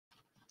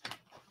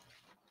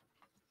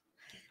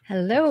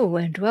Hello,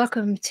 and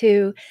welcome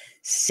to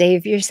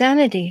Save Your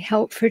Sanity,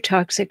 Help for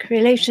Toxic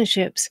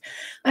Relationships.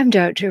 I'm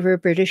Dr.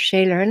 Rhoberta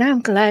Shaler, and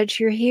I'm glad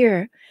you're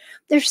here.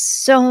 There's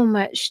so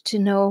much to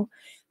know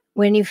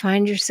when you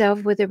find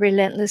yourself with a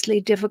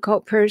relentlessly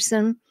difficult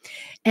person,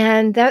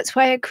 and that's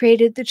why I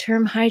created the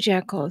term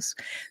Hijackals,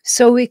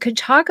 so we could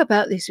talk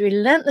about these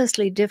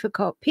relentlessly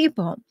difficult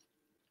people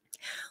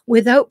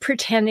without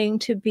pretending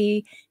to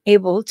be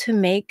able to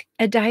make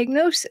a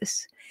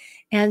diagnosis.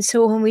 And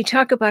so when we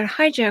talk about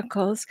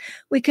hijackals,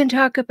 we can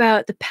talk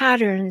about the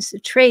patterns, the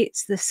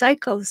traits, the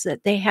cycles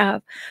that they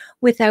have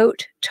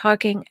without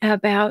talking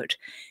about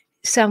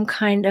some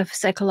kind of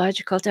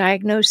psychological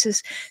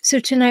diagnosis. So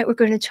tonight we're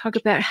going to talk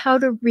about how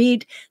to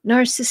read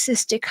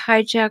narcissistic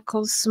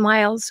hijackals,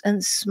 smiles,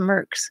 and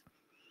smirks.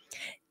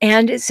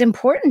 And it's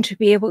important to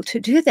be able to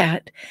do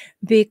that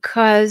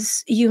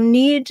because you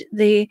need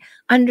the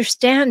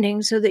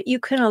understanding so that you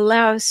can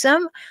allow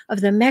some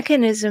of the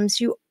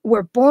mechanisms you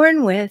were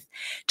born with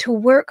to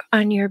work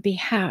on your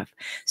behalf.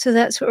 So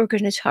that's what we're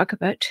going to talk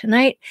about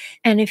tonight.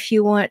 And if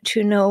you want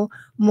to know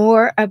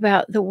more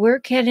about the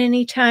work at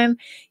any time,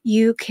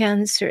 you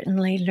can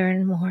certainly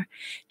learn more.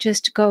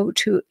 Just go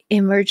to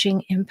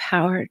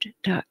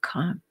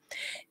emergingempowered.com.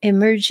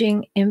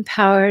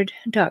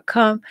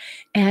 emergingempowered.com,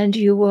 and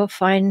you will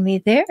find me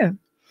there.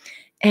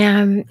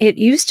 And it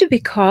used to be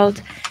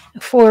called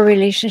For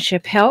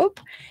Relationship Help,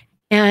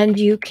 and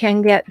you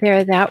can get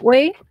there that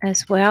way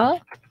as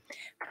well.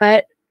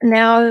 But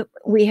now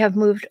we have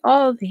moved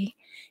all the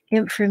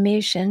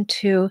information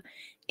to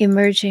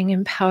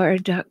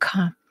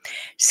emergingempowered.com.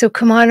 So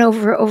come on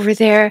over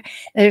there.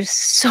 There's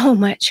so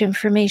much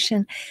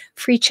information,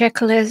 free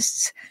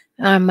checklists,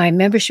 my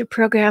membership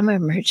program,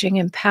 Emerging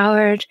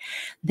Empowered.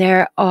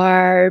 There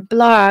are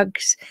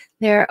blogs,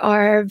 there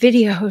are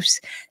videos,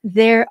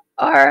 there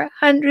are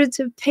hundreds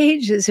of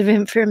pages of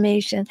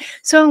information.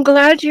 So I'm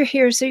glad you're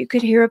here so you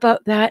could hear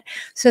about that,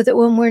 so that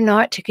when we're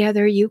not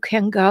together, you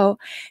can go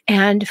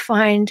and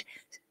find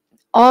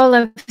all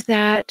of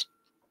that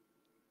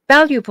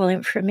valuable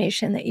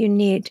information that you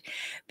need,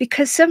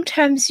 because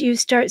sometimes you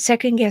start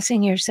second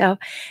guessing yourself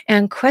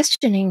and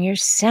questioning your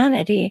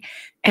sanity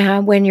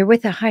when you're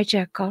with a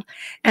hijackal.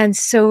 And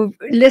so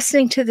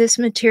listening to this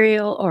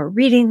material or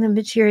reading the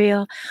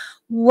material,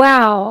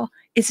 wow,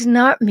 it's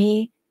not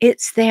me,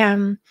 it's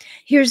them.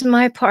 Here's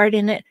my part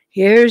in it.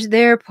 Here's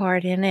their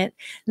part in it.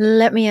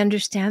 Let me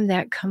understand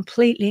that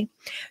completely.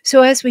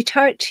 So as we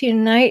talk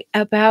tonight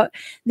about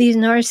these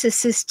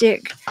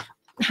narcissistic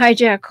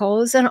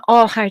hijackals, and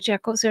all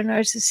hijackals are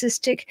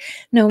narcissistic,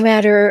 no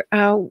matter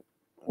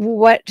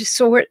what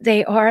sort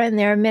they are, and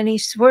there are many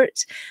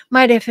sorts.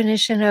 My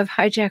definition of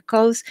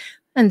hijackals,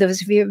 and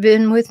those of you who have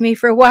been with me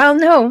for a while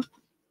know,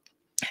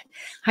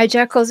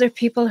 hijackals are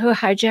people who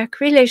hijack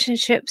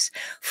relationships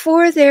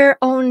for their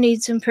own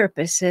needs and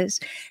purposes,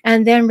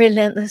 and then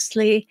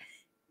relentlessly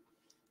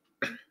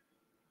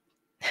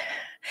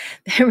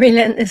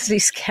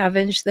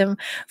scavenge them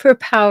for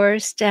power,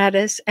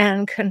 status,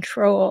 and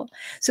control.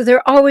 So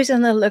they're always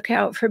on the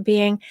lookout for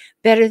being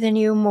better than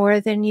you,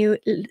 more than you,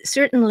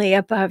 certainly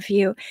above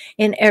you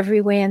in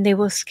every way, and they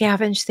will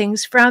scavenge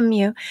things from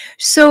you.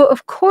 So,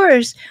 of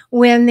course,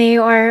 when they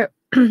are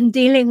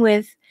dealing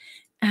with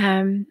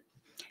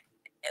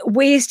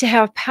ways to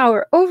have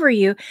power over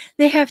you,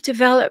 they have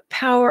developed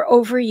power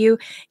over you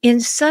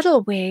in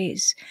subtle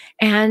ways.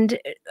 And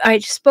I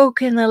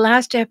spoke in the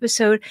last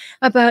episode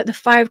about the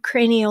 5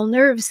 cranial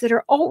nerves that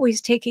are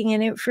always taking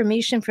in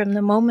information from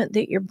the moment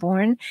that you're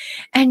born.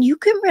 And you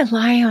can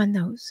rely on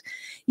those.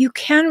 You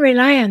can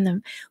rely on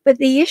them. But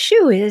the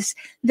issue is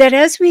that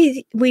as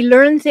we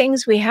learn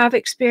things, we have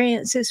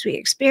experiences, we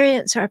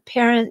experience our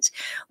parents,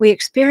 we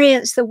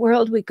experience the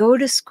world, we go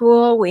to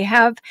school, we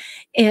have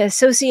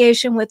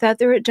association with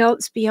other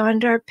adults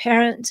beyond our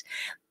parents,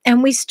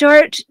 and we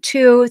start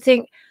to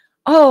think,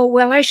 oh,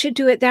 well, I should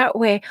do it that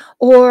way,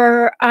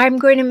 or I'm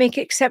going to make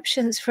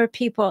exceptions for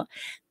people.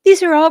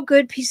 These are all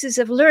good pieces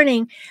of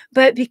learning,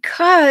 but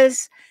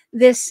because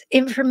this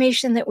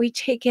information that we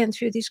take in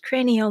through these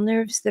cranial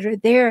nerves that are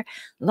there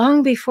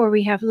long before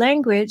we have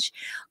language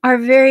are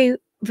very,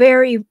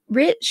 very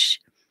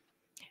rich.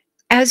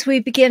 As we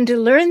begin to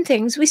learn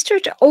things, we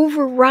start to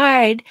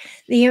override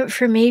the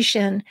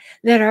information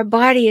that our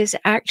body is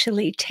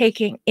actually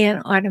taking in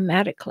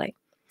automatically.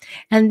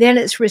 And then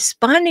it's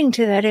responding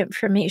to that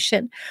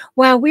information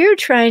while we're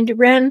trying to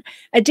run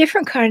a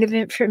different kind of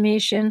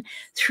information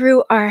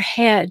through our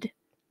head.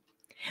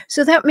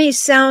 So that may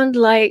sound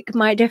like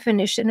my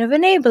definition of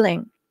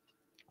enabling.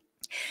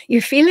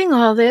 You're feeling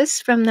all this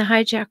from the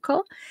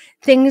hijackal.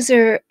 Things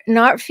are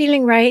not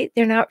feeling right.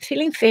 They're not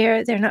feeling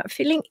fair. They're not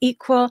feeling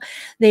equal.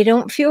 They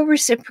don't feel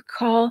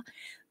reciprocal.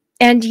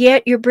 And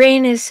yet your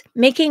brain is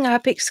making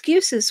up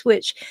excuses,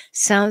 which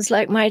sounds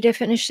like my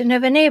definition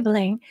of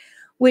enabling,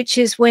 which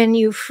is when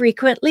you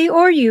frequently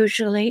or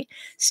usually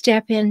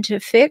step in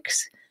to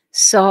fix,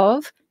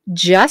 solve,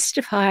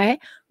 justify,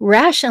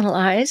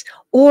 rationalize,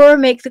 or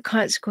make the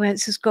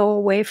consequences go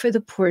away for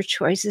the poor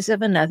choices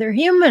of another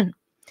human.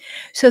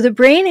 So the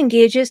brain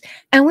engages,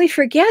 and we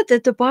forget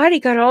that the body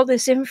got all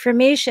this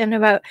information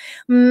about,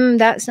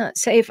 that's not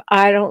safe.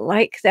 I don't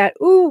like that.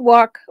 Ooh,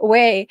 walk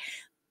away.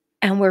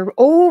 And we're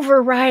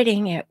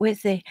overriding it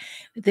with the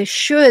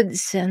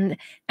shoulds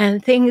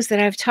and things that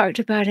I've talked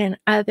about in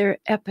other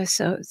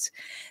episodes.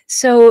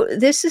 So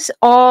this is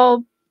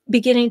all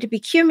beginning to be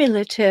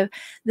cumulative,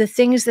 the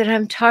things that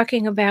I'm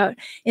talking about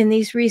in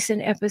these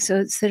recent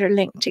episodes that are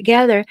linked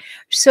together.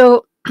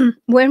 So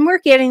when we're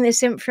getting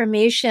this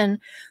information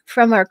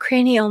from our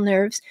cranial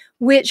nerves,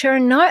 which are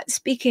not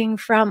speaking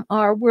from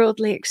our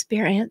worldly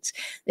experience,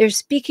 they're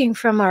speaking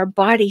from our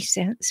body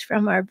sense,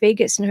 from our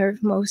vagus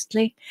nerve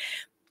mostly,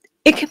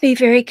 it can be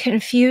very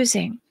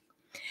confusing.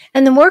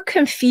 And the more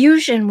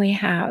confusion we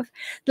have,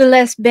 the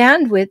less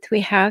bandwidth we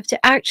have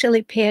to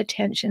actually pay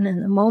attention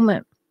in the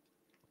moment.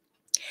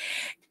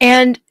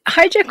 And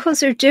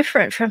hijackals are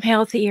different from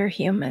healthier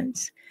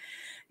humans.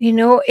 You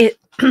know,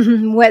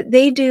 what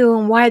they do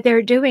and why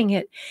they're doing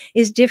it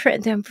is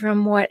different than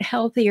from what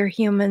healthier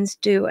humans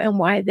do and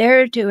why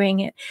they're doing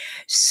it.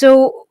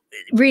 So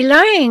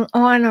relying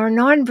on our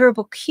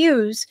nonverbal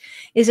cues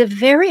is a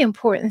very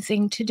important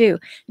thing to do.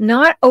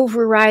 Not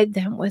override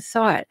them with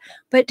thought,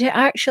 but to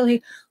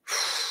actually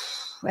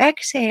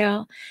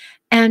exhale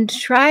and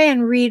try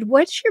and read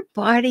what's your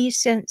body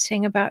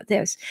sensing about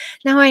this.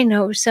 Now, I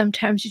know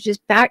sometimes you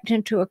just backed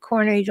into a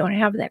corner, you don't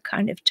have that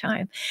kind of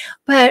time.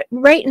 But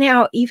right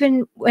now,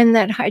 even when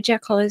that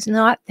hijackal is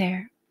not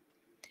there,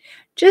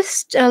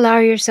 just allow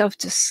yourself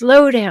to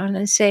slow down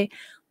and say,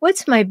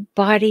 what's my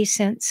body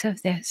sense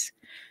of this?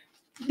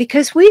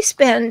 Because we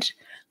spend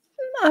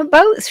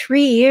about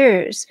 3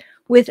 years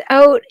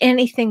without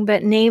anything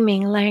but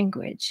naming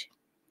language.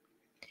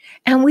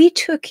 And we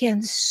took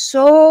in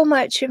so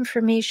much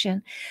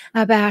information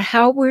about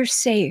how we're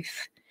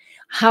safe,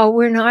 how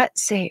we're not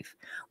safe,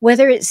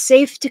 whether it's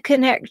safe to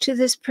connect to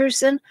this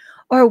person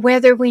or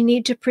whether we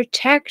need to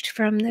protect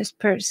from this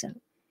person.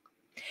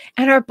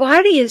 And our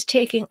body is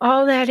taking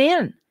all that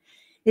in,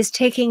 is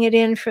taking it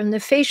in from the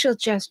facial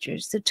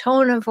gestures, the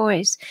tone of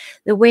voice,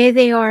 the way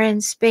they are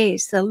in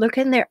space, the look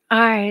in their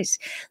eyes,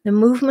 the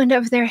movement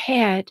of their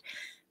head,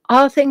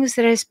 all things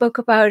that I spoke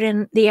about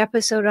in the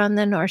episode on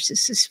the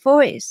narcissist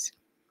voice.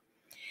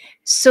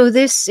 So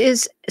this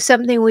is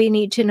something we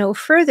need to know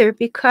further,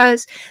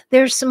 because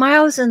their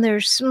smiles and their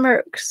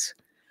smirks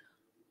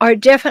are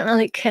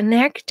definitely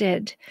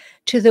connected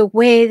to the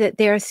way that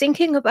they are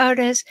thinking about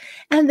us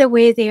and the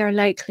way they are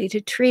likely to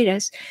treat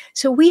us.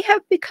 So we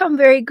have become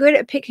very good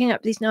at picking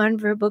up these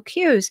nonverbal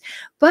cues,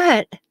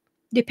 but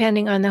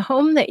depending on the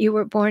home that you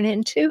were born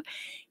into,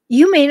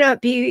 you may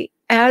not be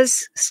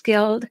as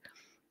skilled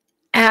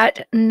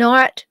at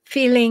not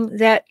feeling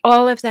that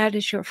all of that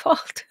is your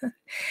fault.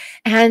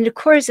 And of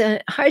course, a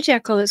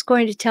hijackal is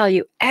going to tell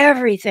you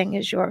everything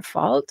is your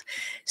fault.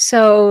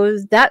 So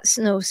that's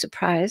no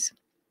surprise.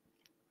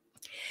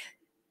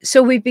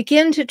 So we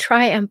begin to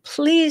try and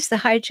please the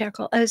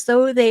hijackal as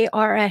though they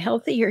are a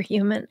healthier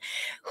human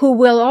who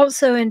will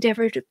also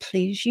endeavor to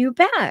please you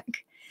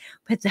back.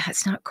 But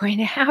that's not going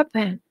to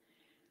happen.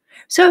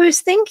 So I was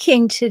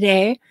thinking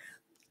today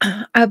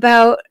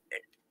about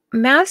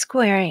mask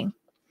wearing.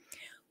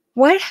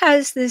 What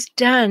has this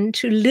done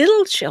to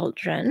little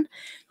children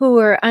who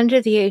are under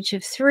the age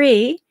of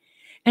 3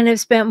 and have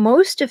spent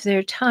most of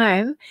their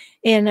time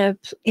in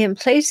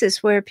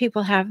places where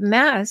people have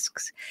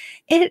masks?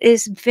 It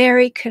is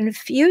very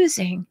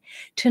confusing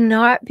to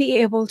not be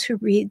able to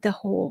read the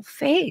whole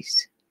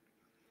face.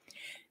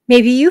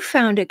 Maybe you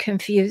found it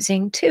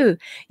confusing too.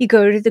 You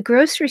go to the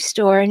grocery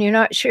store and you're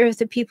not sure if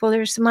the people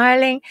are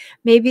smiling.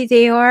 Maybe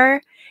they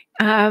are.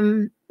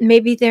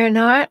 Maybe they're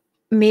not.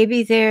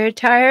 Maybe they're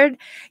tired.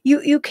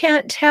 You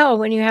can't tell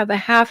when you have a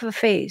half a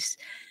face.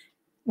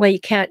 Well, you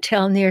can't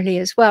tell nearly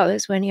as well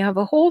as when you have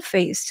a whole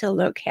face to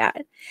look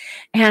at.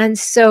 And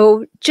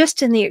so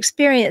just in the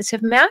experience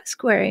of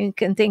mask wearing, you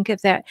can think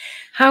of that.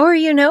 How are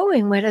you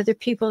knowing what other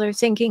people are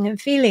thinking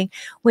and feeling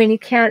when you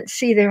can't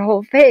see their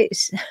whole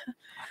face?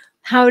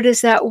 How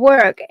does that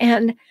work?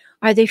 And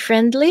are they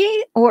friendly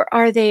or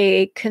are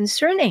they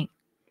concerning?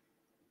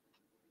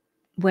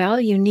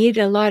 Well, you need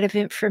a lot of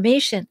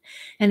information.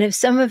 And if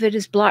some of it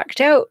is blocked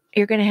out,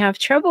 you're going to have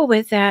trouble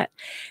with that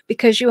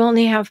because you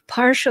only have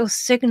partial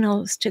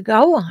signals to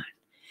go on.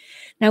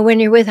 Now,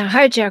 when you're with a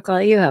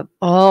hijackal, you have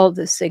all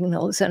the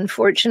signals,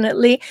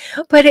 unfortunately,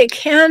 but it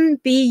can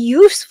be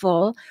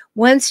useful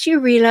once you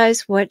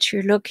realize what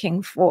you're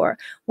looking for,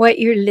 what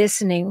you're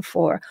listening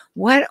for.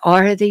 What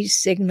are these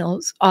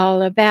signals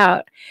all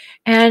about?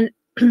 And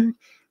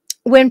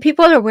when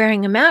people are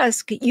wearing a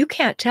mask, you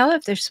can't tell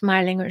if they're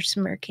smiling or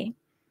smirking.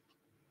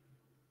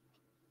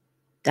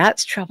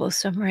 That's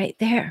troublesome right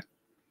there.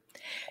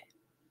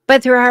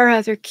 But there are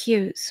other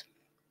cues.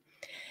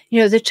 You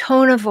know, the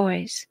tone of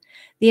voice,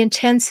 the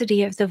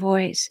intensity of the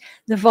voice,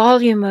 the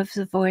volume of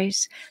the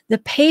voice, the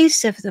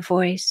pace of the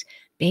voice.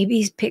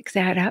 Babies pick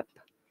that up.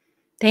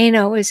 They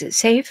know, is it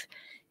safe?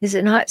 Is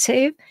it not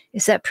safe?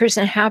 Is that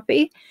person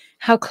happy?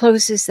 How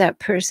close is that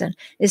person?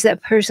 Is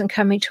that person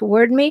coming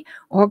toward me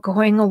or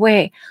going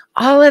away?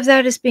 All of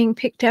that is being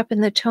picked up in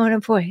the tone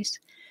of voice.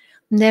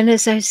 And then,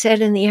 as I said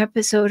in the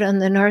episode on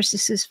the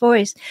narcissist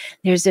voice,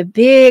 there's a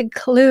big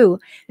clue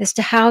as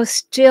to how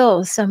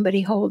still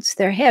somebody holds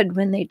their head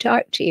when they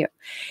talk to you.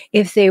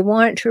 If they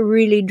want to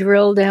really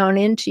drill down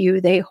into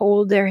you, they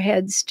hold their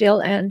head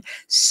still and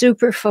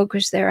super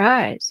focus their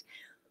eyes.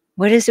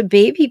 What does a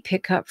baby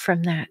pick up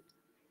from that?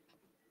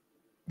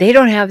 They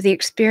don't have the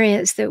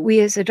experience that we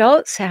as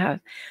adults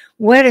have.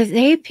 What are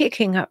they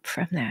picking up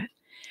from that?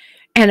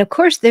 And of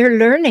course, they're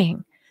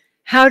learning.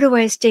 How do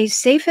I stay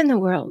safe in the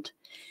world?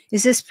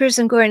 Is this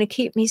person going to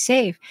keep me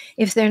safe?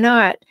 If they're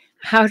not,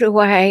 how do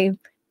I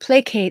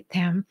placate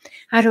them?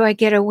 How do I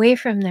get away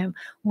from them?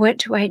 What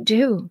do I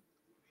do?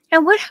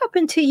 And what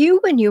happened to you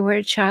when you were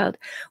a child?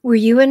 Were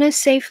you in a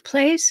safe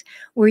place?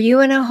 Were you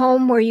in a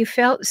home where you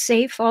felt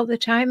safe all the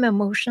time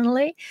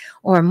emotionally?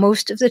 Or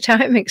most of the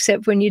time,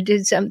 except when you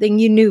did something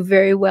you knew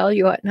very well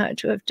you ought not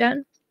to have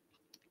done?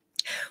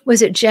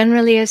 Was it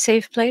generally a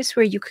safe place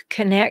where you could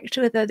connect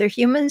with other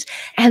humans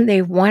and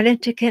they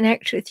wanted to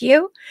connect with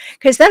you?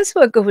 Because that's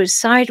what goes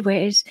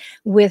sideways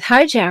with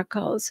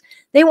hijackals.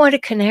 They want to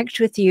connect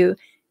with you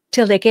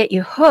till they get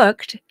you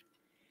hooked,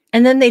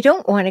 and then they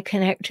don't want to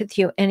connect with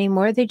you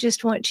anymore. They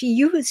just want to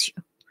use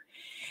you.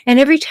 And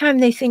every time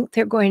they think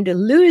they're going to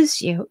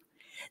lose you,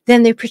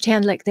 then they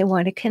pretend like they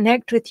want to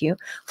connect with you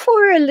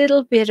for a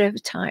little bit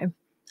of time,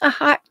 a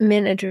hot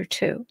minute or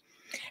two.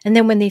 And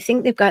then when they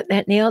think they've got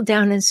that nailed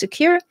down and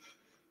secure,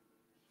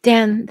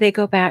 then they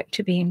go back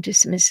to being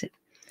dismissive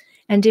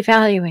and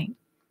devaluing.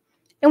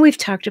 And we've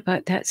talked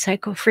about that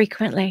cycle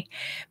frequently.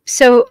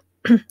 So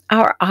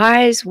our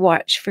eyes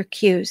watch for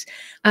cues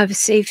of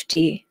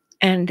safety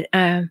and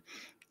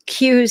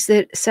cues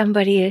that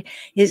somebody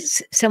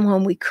is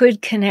someone we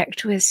could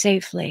connect with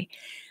safely.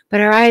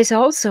 But our eyes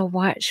also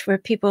watch for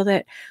people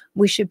that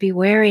we should be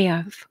wary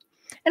of.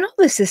 And all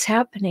this is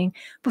happening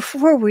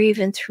before we're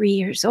even 3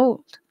 years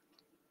old.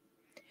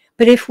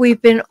 But if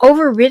we've been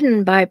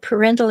overridden by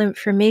parental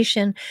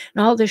information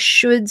and all the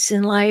shoulds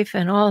in life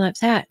and all of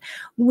that,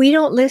 we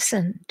don't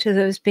listen to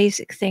those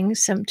basic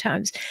things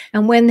sometimes.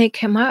 And when they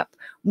come up,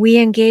 we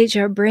engage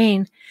our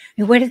brain.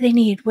 And what do they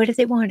need? What do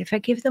they want? If I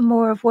give them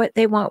more of what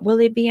they want, will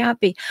they be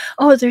happy?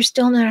 Oh, they're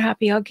still not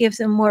happy. I'll give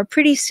them more.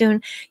 Pretty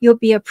soon, you'll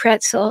be a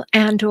pretzel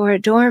and or a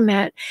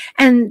doormat,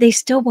 and they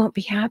still won't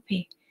be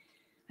happy.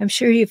 I'm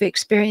sure you've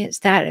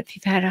experienced that if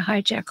you've had a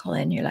hijackal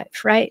in your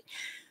life, right?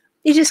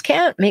 You just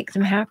can't make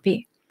them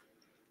happy,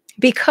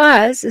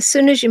 because as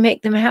soon as you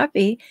make them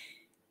happy,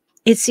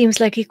 it seems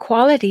like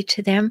equality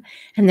to them,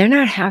 and they're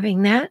not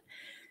having that.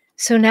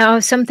 So now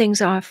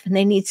something's off and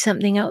they need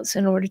something else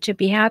in order to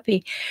be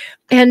happy.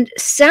 And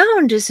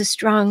sound is a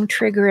strong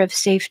trigger of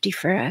safety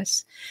for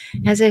us.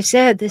 As I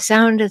said, the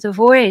sound of the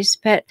voice.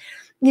 But,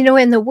 you know,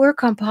 in the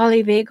work on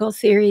polyvagal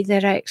theory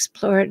that I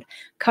explored a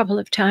couple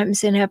of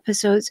times in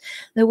episodes,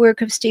 the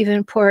work of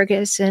Stephen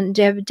Porges and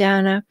Deb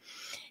Dana,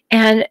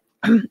 and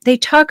they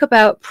talk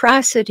about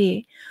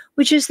prosody,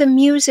 which is the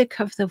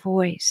music of the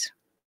voice.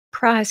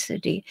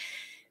 Prosody,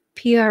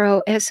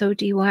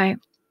 Prosody.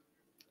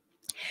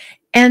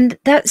 And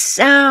that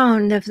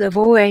sound of the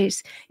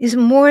voice is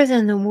more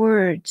than the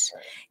words.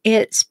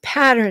 It's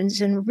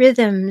patterns and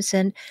rhythms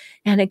and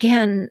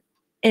again,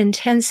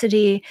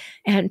 intensity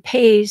and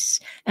pace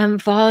and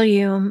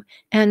volume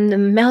and the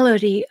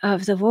melody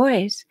of the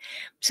voice.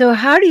 So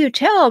how do you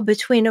tell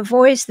between a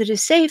voice that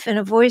is safe and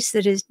a voice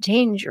that is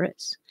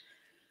dangerous?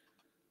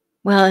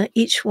 Well,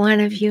 each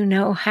one of you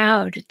know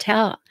how to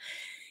tell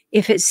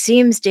if it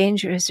seems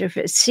dangerous or if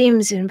it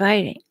seems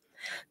inviting.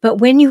 But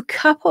when you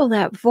couple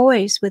that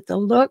voice with the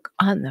look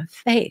on the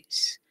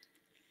face,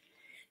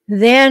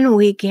 then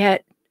we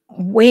get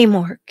way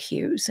more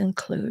cues and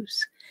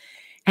clues.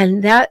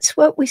 And that's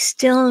what we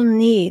still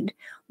need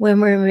when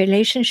we're in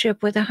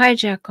relationship with a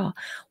hijackal,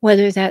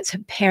 whether that's a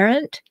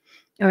parent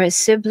or a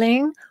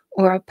sibling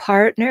or a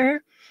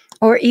partner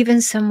or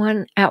even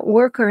someone at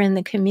work or in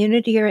the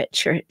community or at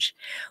church.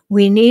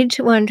 We need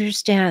to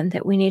understand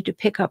that we need to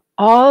pick up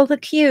all the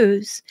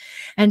cues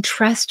and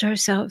trust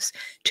ourselves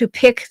to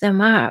pick them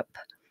up.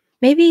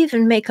 Maybe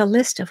even make a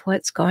list of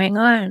what's going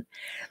on.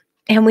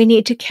 And we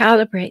need to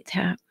calibrate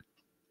that.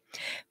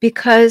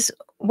 Because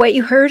what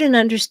you heard and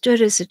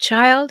understood as a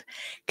child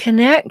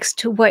connects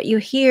to what you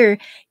hear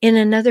in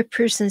another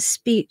person's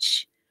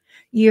speech.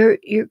 You're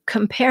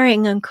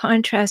comparing and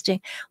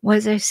contrasting.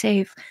 Was I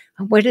safe?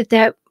 What did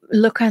that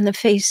look on the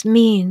face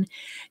mean?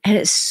 And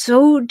it's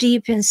so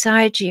deep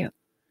inside you.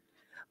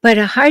 But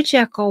a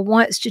hijackal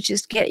wants to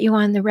just get you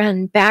on the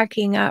run,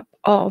 backing up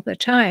all the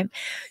time.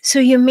 So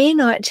you may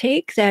not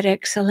take that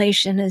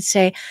exhalation and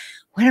say,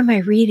 what am I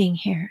reading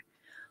here?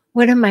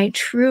 What am I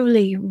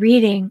truly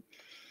reading?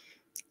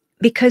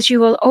 Because you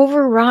will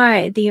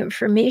override the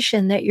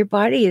information that your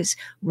body is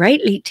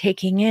rightly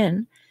taking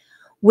in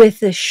with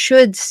the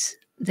shoulds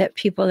that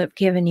people have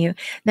given you.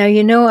 Now,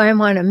 you know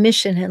I'm on a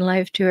mission in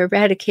life to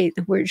eradicate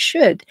the word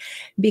should,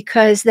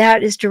 because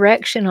that is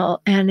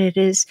directional and it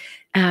is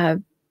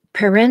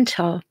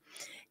parental.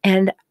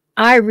 And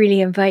I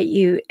really invite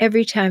you,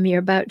 every time you're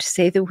about to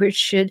say the word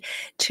should,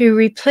 to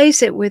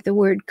replace it with the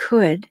word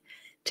could,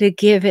 to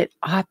give it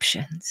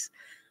options.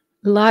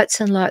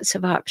 Lots and lots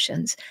of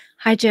options.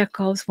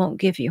 Hijackals won't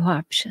give you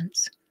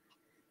options.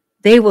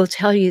 They will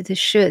tell you the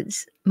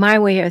shoulds, my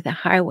way or the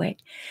highway.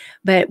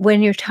 But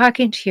when you're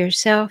talking to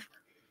yourself,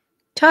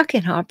 talk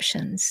in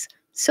options.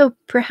 So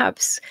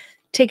perhaps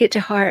take it to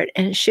heart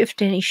and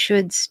shift any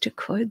shoulds to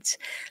coulds.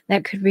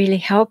 That could really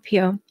help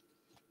you.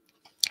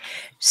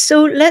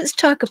 So let's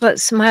talk about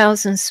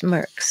smiles and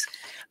smirks,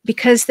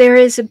 because there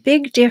is a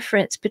big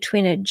difference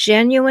between a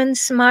genuine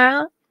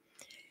smile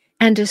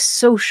and a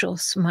social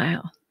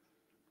smile.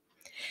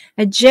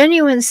 A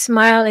genuine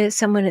smile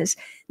is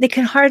they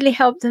can hardly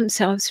help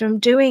themselves from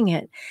doing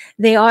it.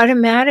 They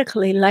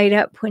automatically light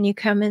up when you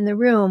come in the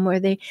room, or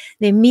they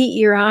meet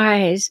your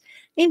eyes.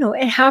 You know,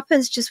 it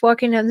happens just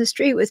walking down the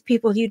street with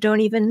people you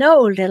don't even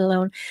know, let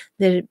alone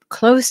the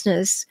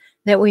closeness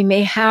that we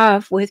may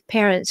have with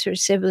parents or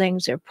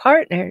siblings or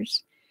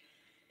partners.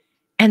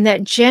 And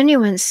that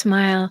genuine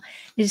smile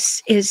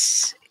is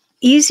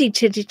easy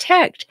to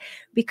detect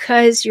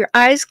because your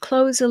eyes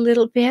close a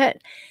little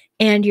bit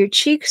and your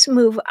cheeks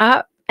move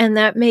up, and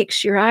that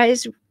makes your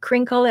eyes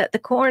crinkle at the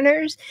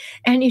corners,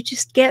 and you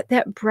just get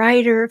that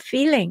brighter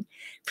feeling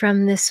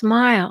from the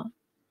smile.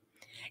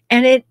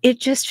 And it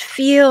just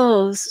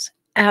feels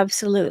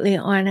absolutely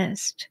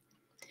honest.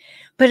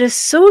 But a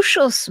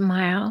social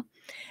smile,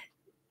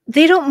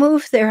 they don't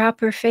move their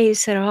upper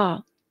face at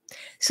all.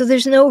 So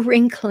there's no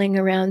wrinkling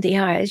around the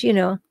eyes, you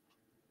know.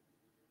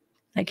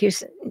 Like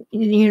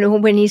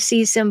when you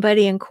see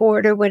somebody in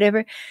court or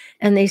whatever,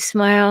 and they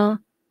smile,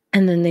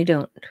 and then they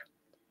don't.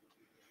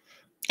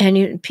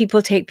 And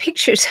people take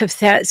pictures of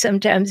that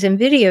sometimes in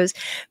videos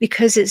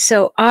because it's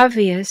so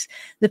obvious.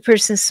 The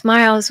person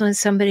smiles when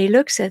somebody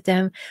looks at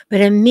them, but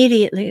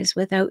immediately is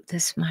without the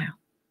smile.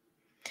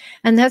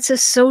 And that's a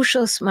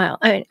social smile.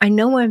 I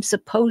know I'm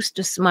supposed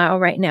to smile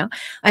right now.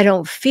 I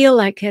don't feel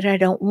like it. I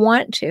don't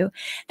want to.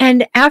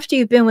 And after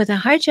you've been with a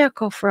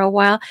hijackal for a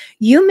while,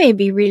 you may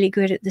be really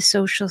good at the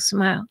social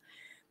smile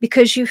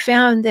because you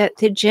found that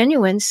the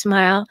genuine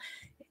smile,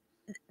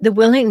 the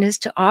willingness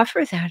to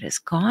offer that is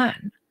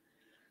gone.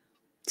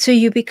 So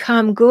you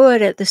become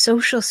good at the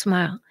social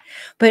smile.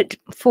 But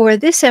for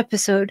this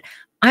episode,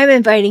 I'm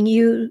inviting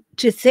you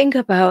to think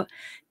about,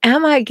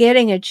 am I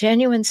getting a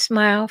genuine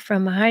smile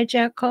from a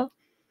hijackal?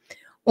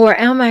 Or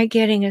am I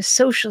getting a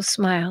social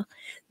smile?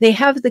 They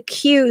have the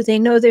cue. They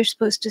know they're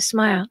supposed to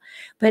smile,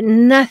 but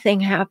nothing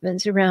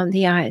happens around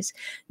the eyes.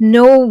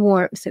 No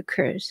warmth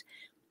occurs.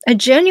 A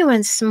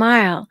genuine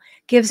smile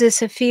gives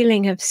us a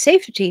feeling of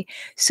safety,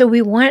 so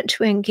we want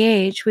to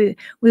engage. We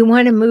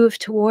want to move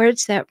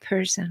towards that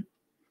person.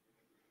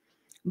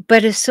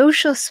 But a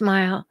social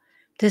smile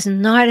does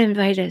not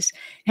invite us,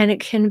 and it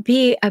can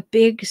be a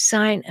big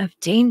sign of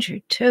danger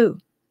too.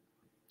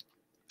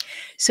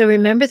 So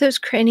remember those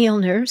cranial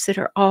nerves that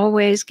are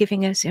always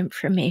giving us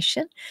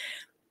information,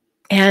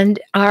 and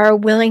our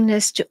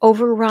willingness to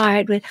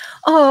override with,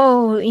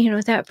 oh,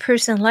 that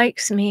person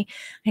likes me.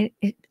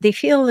 They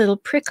feel a little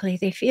prickly.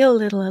 They feel a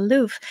little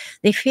aloof.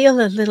 They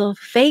feel a little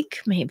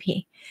fake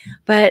maybe,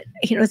 but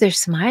they're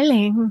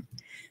smiling.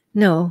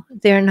 No,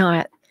 they're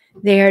not.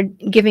 They are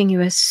giving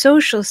you a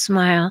social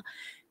smile.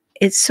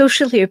 It's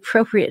socially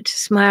appropriate to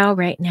smile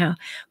right now,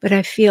 but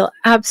I feel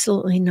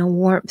absolutely no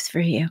warmth for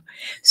you.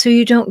 So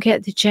you don't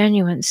get the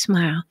genuine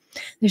smile.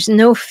 There's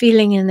no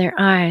feeling in their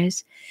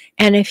eyes.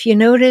 And if you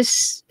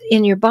notice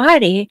in your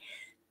body,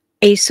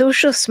 a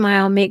social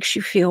smile makes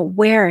you feel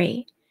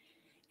wary.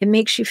 It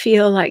makes you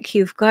feel like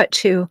you've got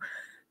to,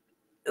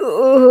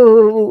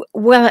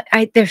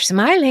 they're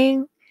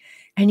smiling.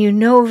 And you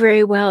know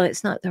very well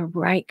it's not the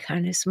right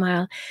kind of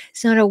smile.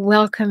 It's not a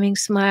welcoming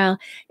smile.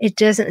 It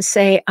doesn't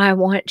say, I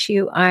want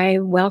you, I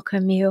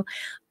welcome you,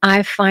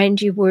 I find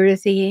you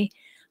worthy,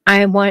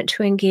 I want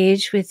to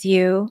engage with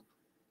you.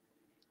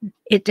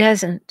 It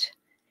doesn't.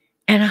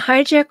 And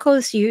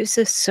hijackals use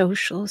a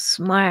social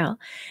smile,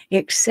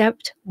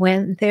 except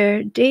when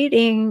they're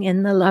dating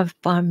in the love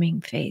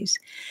bombing phase.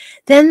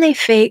 Then they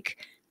fake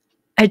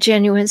a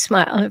genuine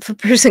smile. If a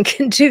person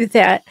can do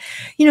that,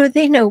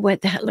 they know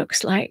what that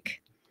looks like.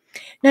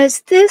 Now,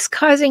 is this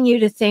causing you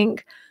to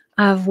think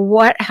of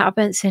what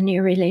happens in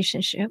your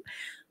relationship?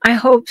 I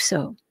hope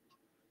so.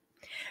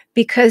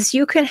 Because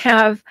you can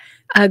have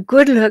a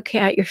good look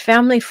at your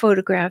family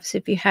photographs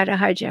if you had a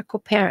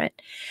hijackal parent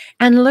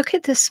and look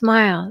at the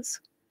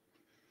smiles.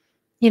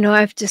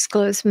 I've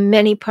disclosed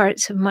many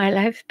parts of my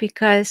life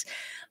because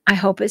I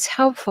hope it's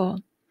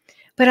helpful.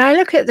 But I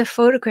look at the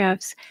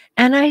photographs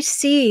and I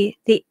see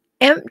the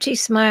empty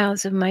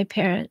smiles of my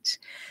parents,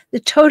 the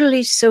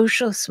totally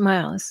social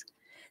smiles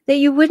that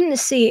you wouldn't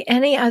see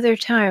any other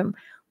time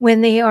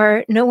when they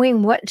are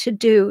knowing what to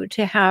do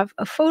to have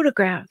a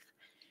photograph.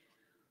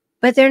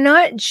 But they're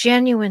not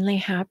genuinely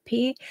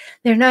happy.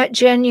 They're not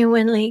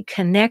genuinely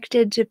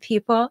connected to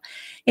people.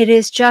 It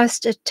is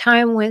just a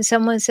time when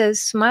someone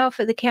says, smile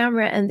for the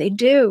camera, and they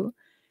do.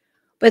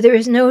 but there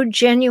is no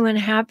genuine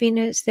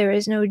happiness. There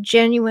is no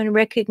genuine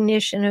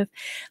recognition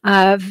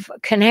of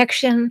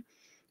connection.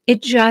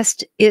 It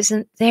just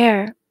isn't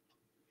there.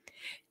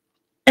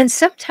 And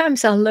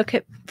sometimes I'll look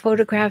at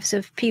photographs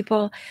of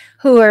people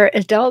who are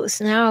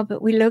adults now,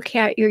 but we look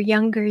at your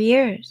younger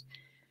years.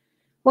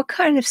 What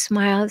kind of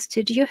smiles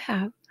did you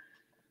have?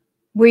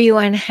 Were you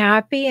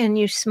unhappy and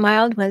you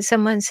smiled when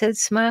someone said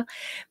smile?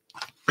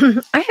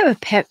 I have a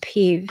pet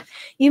peeve.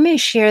 You may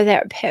share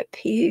that pet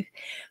peeve,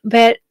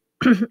 but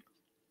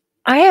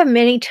I have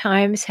many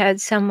times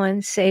had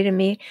someone say to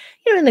me,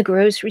 in the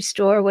grocery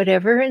store or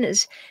whatever, and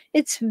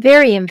it's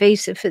very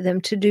invasive for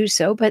them to do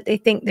so, but they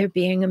think they're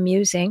being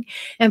amusing.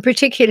 And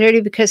particularly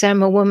because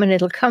I'm a woman,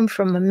 it'll come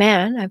from a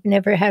man. I've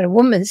never had a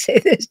woman say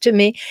this to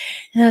me.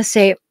 And they'll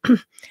say,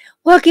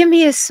 well, give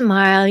me a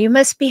smile. You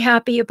must be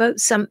happy about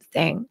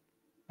something.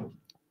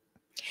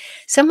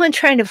 Someone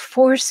trying to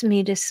force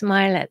me to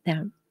smile at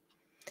them.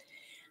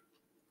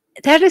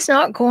 That is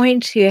not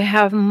going to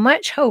have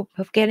much hope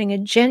of getting a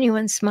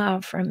genuine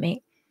smile from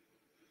me.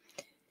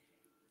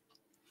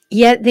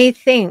 Yet they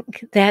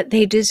think that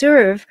they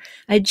deserve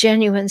a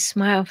genuine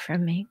smile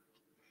from me.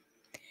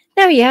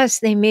 Now, yes,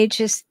 they may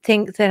just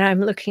think that I'm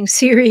looking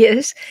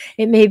serious.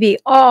 It may be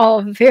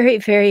all very,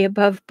 very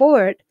above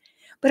board.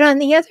 But on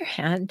the other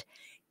hand,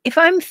 if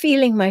I'm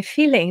feeling my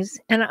feelings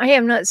and I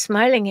am not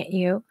smiling at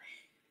you,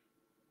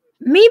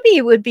 maybe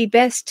it would be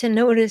best to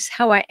notice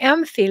how I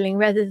am feeling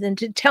rather than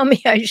to tell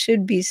me I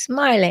should be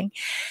smiling.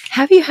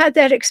 Have you had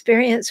that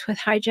experience with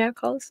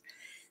hijackals?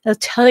 They'll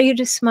tell you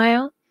to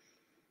smile,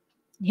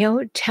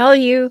 tell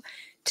you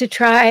to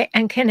try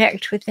and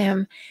connect with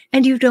them,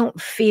 and you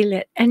don't feel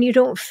it, and you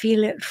don't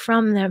feel it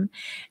from them.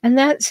 And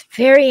that's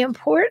very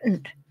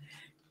important.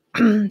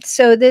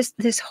 So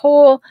this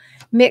whole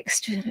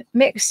mixed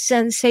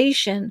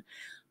sensation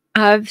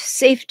of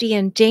safety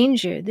and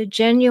danger, the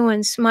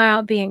genuine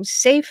smile being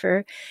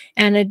safer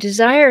and a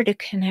desire to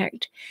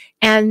connect,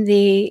 and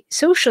the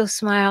social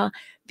smile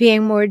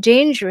being more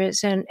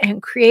dangerous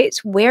and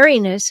creates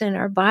wariness in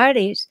our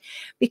bodies,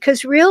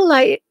 because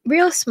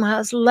real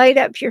smiles light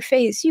up your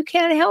face. You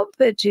can't help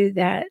but do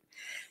that.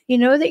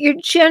 That you're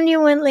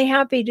genuinely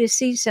happy to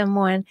see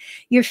someone.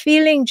 You're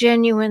feeling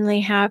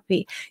genuinely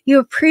happy. You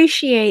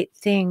appreciate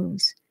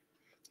things.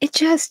 It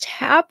just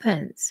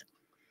happens.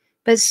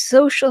 But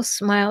social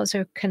smiles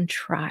are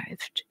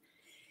contrived.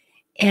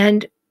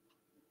 And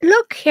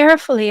look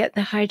carefully at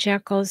the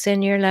hijackals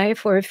in your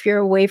life, or if you're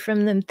away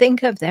from them,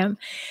 think of them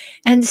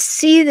and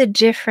see the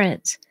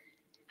difference.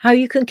 How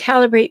you can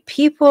calibrate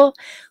people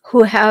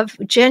who have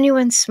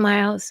genuine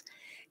smiles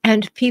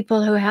and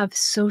people who have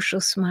social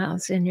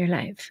smiles in your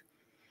life.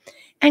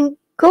 And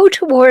go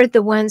toward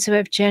the ones who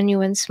have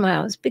genuine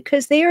smiles,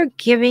 because they are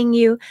giving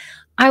you,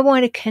 I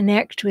want to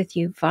connect with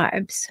you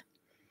vibes.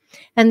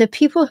 And the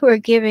people who are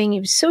giving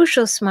you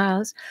social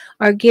smiles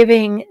are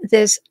giving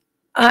this,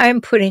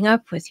 I'm putting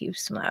up with you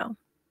smile.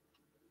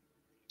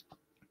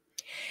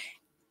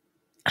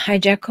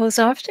 Hijackals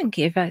often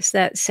give us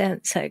that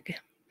sense, like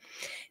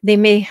they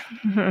may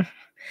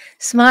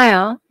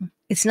smile.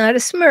 It's not a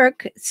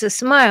smirk, it's a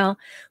smile,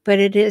 but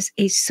it is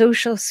a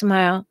social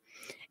smile.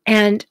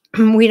 And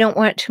we don't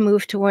want to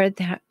move toward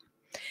that.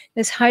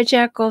 This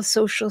hijackal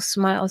social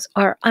smiles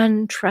are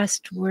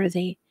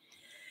untrustworthy.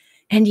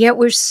 And yet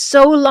we're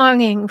so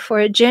longing for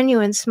a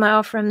genuine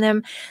smile from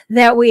them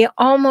that we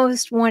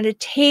almost want to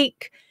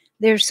take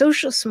their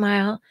social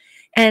smile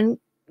and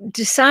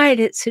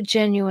decide it's a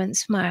genuine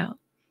smile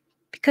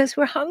because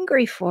we're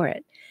hungry for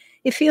it.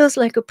 It feels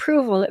like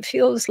approval. It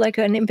feels like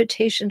an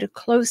invitation to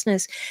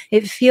closeness.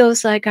 It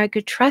feels like I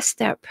could trust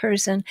that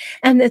person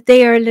and that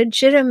they are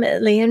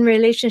legitimately in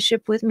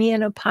relationship with me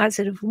in a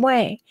positive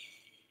way.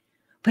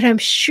 But I'm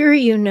sure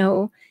you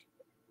know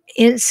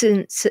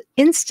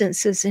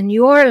instances in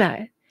your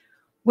life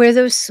where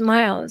those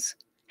smiles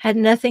had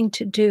nothing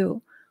to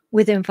do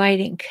with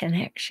inviting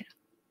connection.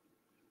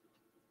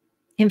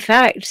 In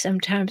fact,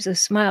 sometimes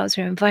those smiles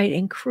are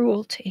inviting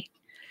cruelty.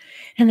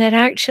 And that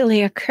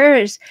actually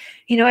occurs.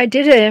 I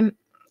did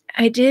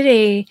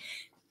a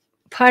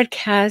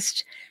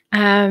podcast,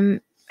 I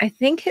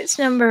think it's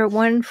number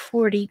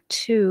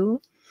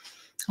 142,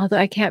 although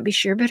I can't be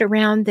sure, but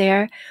around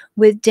there,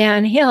 with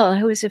Dan Hill,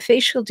 who is a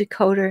facial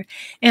decoder.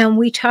 And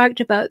we talked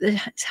about the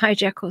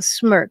hijackal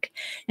smirk.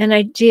 And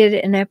I did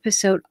an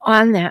episode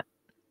on that.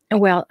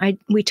 Well,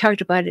 we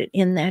talked about it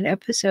in that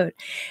episode.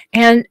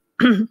 And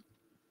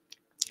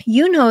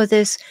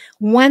this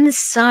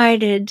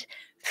one-sided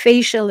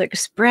facial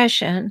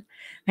expression,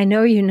 I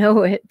know you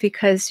know it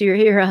because you're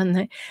here on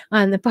the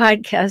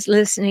podcast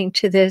listening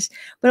to this,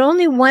 but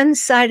only one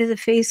side of the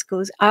face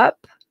goes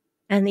up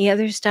and the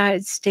other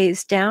side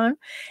stays down,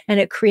 and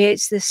it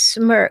creates this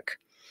smirk.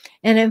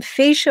 And in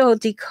facial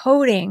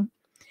decoding,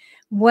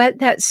 what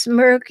that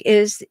smirk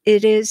is,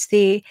 it is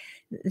the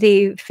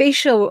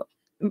facial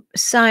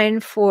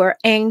sign for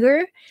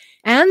anger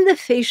and the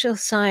facial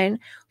sign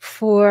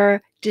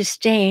for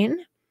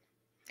disdain.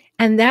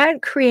 And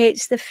that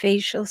creates the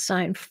facial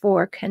sign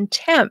for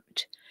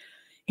contempt.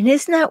 And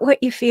isn't that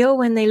what you feel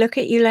when they look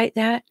at you like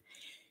that?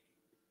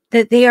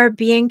 that they are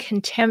being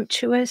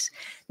contemptuous.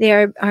 They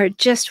are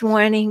just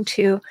wanting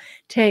to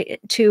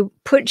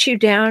put you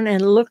down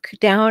and look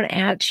down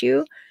at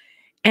you.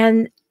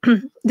 And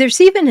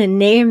there's even a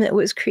name that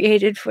was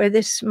created for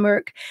this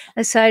smirk,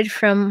 aside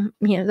from,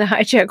 the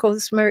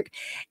hijackal smirk,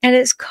 and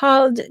it's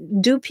called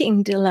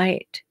duping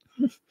delight.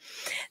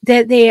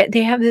 That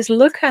they have this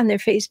look on their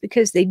face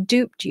because they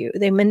duped you,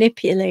 they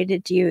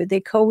manipulated you,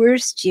 they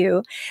coerced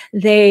you,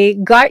 they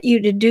got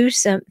you to do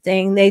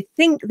something, they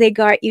think they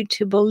got you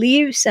to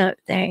believe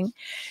something,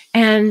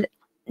 and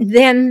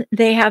then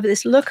they have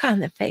this look on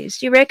the face.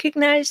 Do you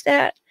recognize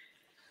that?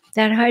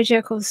 That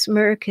hijackal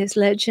smirk is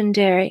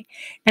legendary,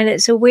 and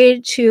it's a way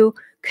to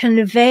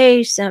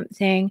convey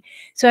something.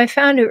 So I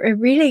found a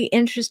really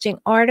interesting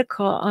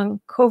article on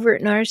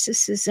covert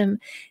narcissism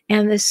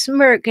and the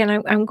smirk,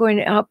 and I'm going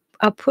to,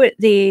 I'll put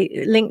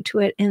the link to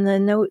it in the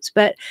notes,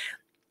 but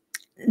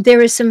there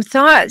were some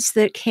thoughts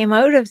that came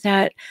out of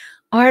that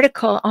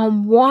article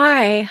on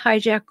why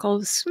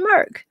hijackals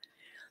smirk.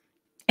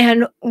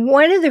 And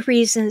one of the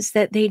reasons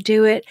that they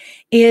do it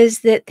is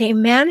that they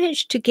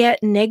manage to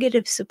get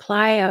negative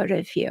supply out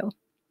of you.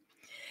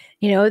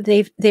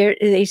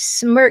 They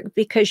smirk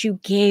because you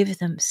gave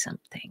them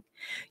something.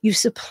 You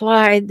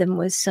supplied them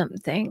with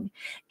something.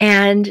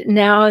 And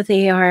now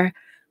they are,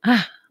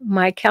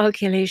 my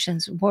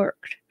calculations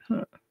worked.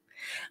 All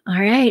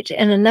right.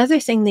 And another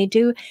thing they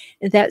do,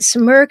 that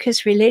smirk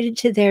is related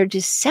to their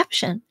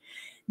deception.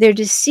 They're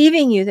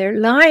deceiving you. They're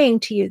lying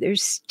to you. They're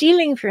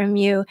stealing from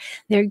you.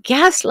 They're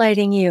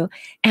gaslighting you.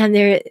 And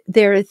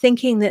they're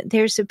thinking that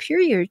they're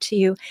superior to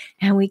you.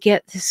 And we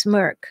get the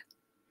smirk.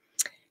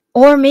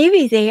 Or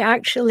maybe they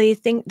actually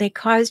think they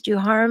caused you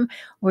harm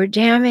or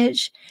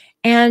damage,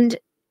 and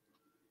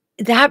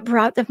that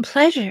brought them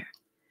pleasure.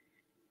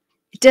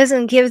 It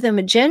doesn't give them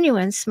a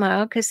genuine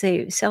smile because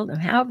they seldom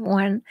have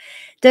one.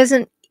 It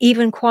doesn't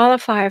even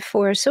qualify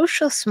for a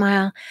social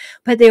smile,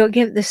 but they will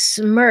give the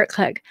smirk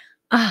like,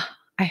 I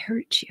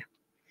hurt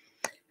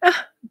you.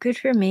 Good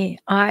for me.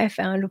 I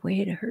found a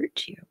way to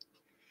hurt you.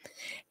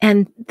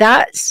 And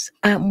that's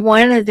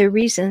one of the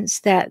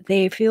reasons that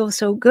they feel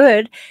so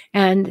good,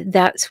 and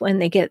that's when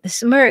they get the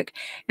smirk.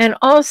 And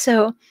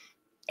also,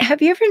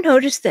 have you ever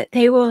noticed that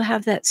they will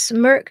have that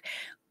smirk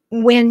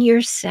when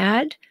you're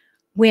sad,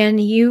 when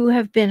you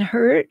have been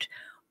hurt,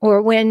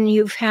 or when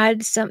you've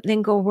had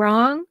something go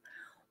wrong,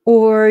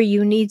 or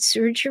you need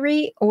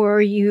surgery,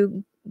 or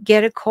you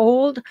get a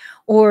cold,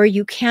 or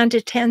you can't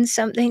attend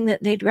something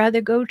that they'd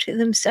rather go to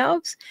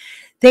themselves?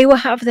 They will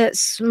have that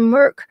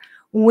smirk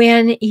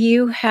when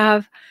you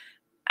have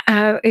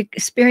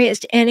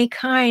experienced any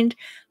kind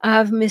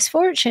of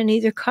misfortune,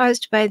 either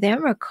caused by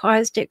them or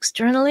caused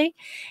externally,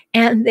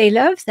 and they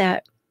love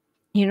that.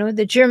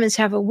 The Germans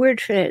have a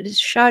word for it,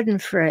 it's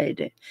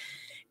schadenfreude,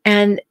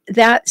 and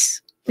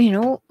that's,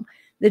 the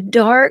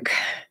dark,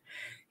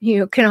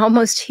 can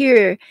almost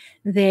hear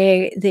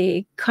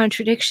the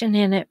contradiction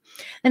in it.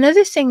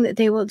 Another thing that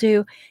they will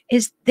do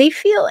is they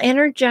feel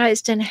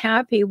energized and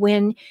happy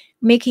when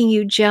making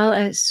you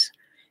jealous.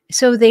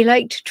 So they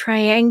like to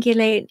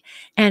triangulate,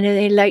 and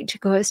they like to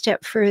go a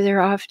step further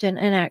often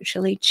and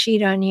actually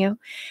cheat on you.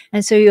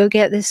 And so you'll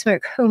get the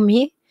smirk. Who,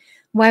 me?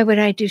 Why would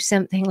I do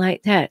something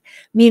like that?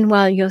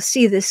 Meanwhile, you'll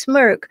see the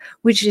smirk,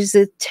 which is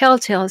a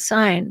telltale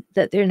sign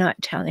that they're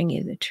not telling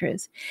you the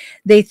truth.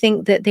 They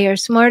think that they are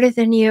smarter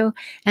than you,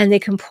 and they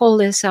can pull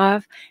this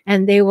off,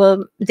 and they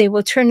will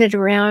turn it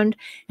around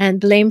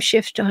and blame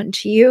shift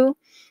onto you.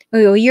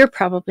 Oh, you're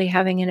probably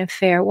having an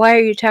affair. Why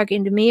are you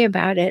talking to me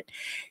about it?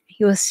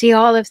 You will see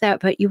all of that,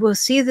 but you will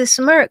see the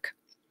smirk.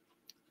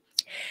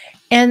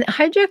 And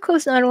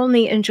hijackals not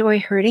only enjoy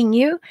hurting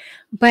you,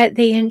 but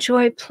they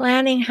enjoy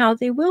planning how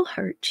they will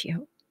hurt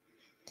you.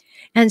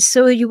 And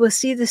so you will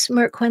see the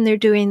smirk when they're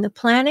doing the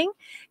planning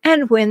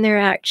and when they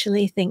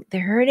actually think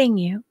they're hurting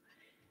you.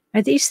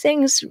 Are these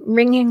things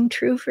ringing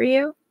true for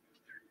you?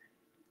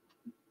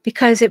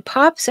 Because it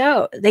pops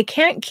out. They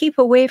can't keep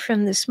away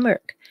from the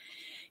smirk.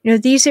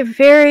 These are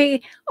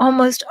very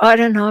almost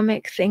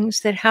autonomic things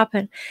that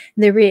happen.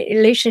 The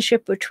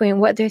relationship between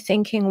what they're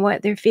thinking,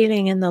 what they're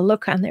feeling, and the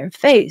look on their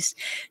face,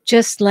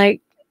 just like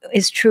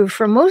is true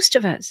for most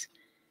of us.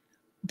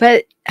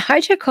 But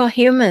hijackal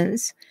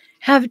humans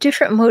have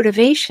different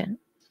motivation.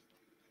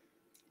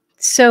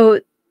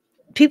 So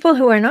people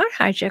who are not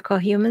hijackal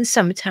humans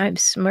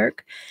sometimes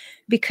smirk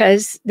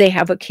because they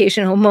have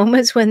occasional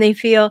moments when they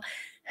feel,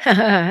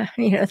 that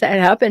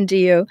happened to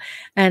you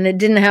and it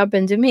didn't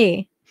happen to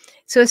me.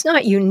 So it's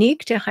not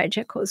unique to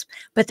hijackals,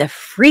 but the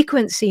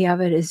frequency of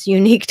it is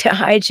unique to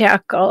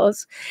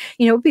hijackals,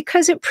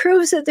 because it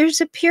proves that they're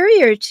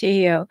superior to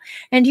you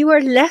and you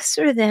are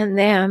lesser than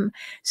them.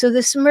 So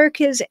the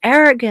smirk is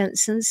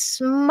arrogance and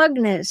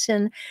smugness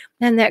and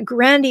that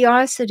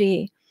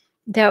grandiosity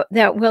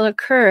that will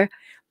occur.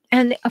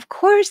 And of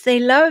course,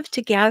 they love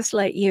to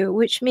gaslight you,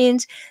 which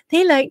means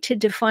they like to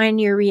define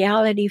your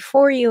reality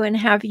for you and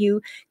have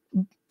you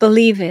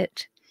believe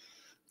it.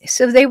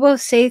 So they will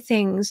say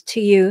things to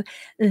you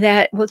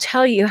that will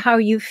tell you how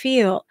you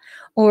feel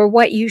or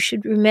what you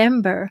should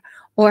remember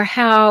or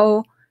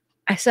how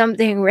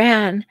something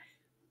ran,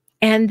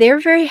 and they're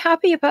very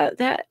happy about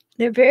that.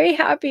 They're very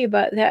happy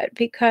about that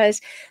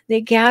because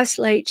they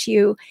gaslight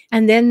you,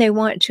 and then they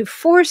want to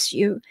force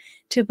you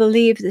to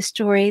believe the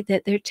story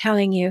that they're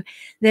telling you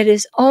that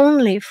is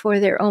only for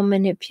their own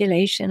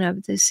manipulation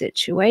of the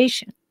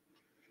situation.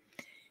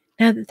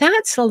 Now,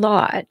 that's a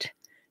lot.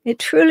 It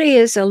truly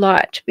is a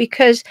lot,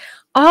 because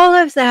all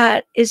of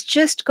that is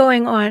just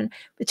going on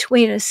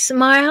between a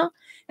smile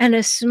and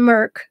a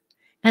smirk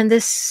and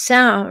the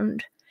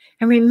sound.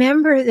 And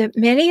remember that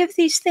many of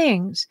these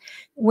things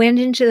went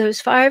into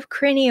those 5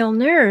 cranial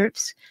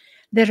nerves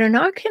that are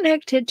not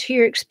connected to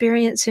your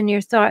experience and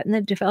your thought and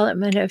the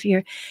development of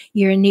your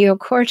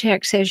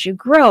neocortex as you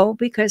grow,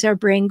 because our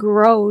brain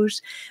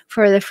grows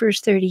for the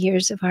first 30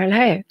 years of our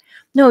life.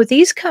 No,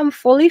 these come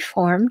fully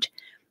formed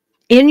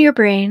in your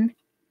brain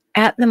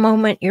at the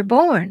moment you're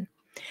born.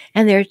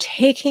 And they're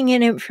taking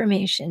in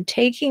information,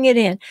 taking it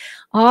in,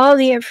 all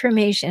the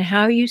information,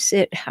 how you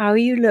sit, how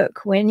you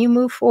look, when you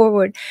move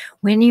forward,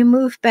 when you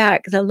move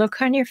back, the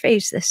look on your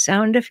face, the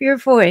sound of your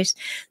voice,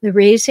 the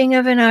raising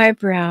of an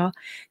eyebrow,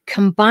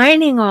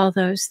 combining all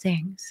those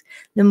things,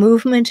 the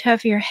movement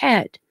of your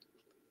head.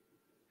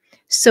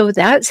 So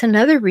that's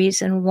another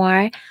reason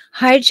why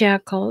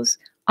hijackals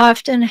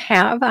often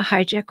have a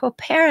hijackal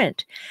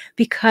parent,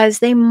 because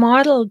they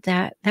modeled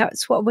that.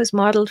 That's what was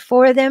modeled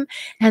for them,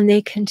 and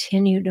they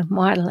continue to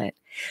model it.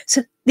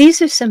 So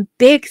these are some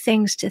big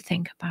things to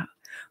think about,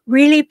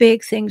 really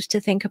big things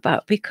to think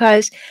about,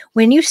 because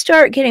when you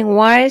start getting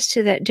wise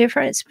to that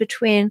difference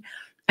between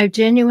a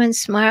genuine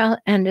smile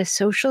and a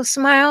social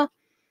smile,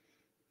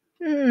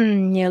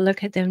 you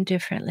look at them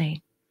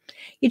differently.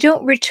 You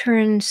don't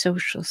return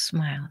social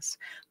smiles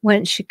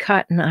once you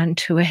cotton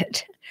onto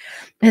it.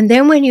 And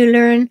then when you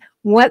learn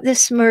what the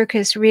smirk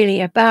is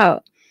really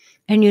about,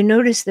 and you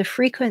notice the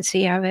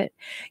frequency of it,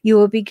 you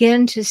will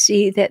begin to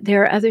see that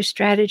there are other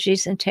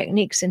strategies and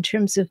techniques in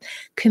terms of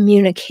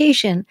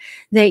communication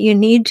that you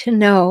need to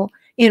know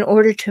in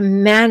order to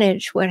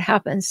manage what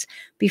happens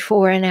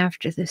before and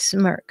after the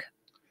smirk.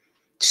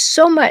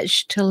 So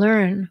much to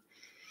learn.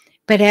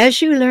 But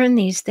as you learn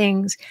these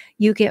things,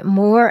 you get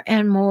more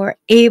and more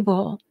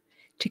able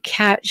to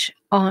catch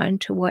on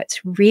to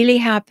what's really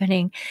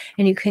happening.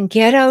 And you can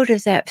get out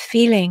of that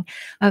feeling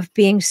of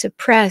being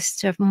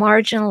suppressed, of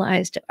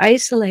marginalized, of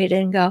isolated,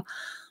 and go,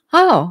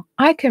 oh,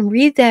 I can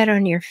read that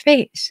on your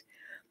face.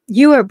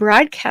 You are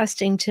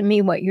broadcasting to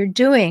me what you're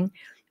doing.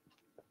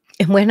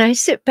 And when I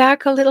sit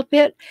back a little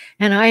bit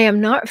and I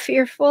am not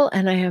fearful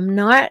and I am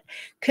not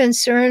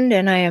concerned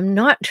and I am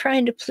not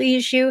trying to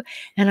please you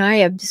and I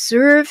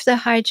observe the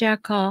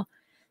hijackal,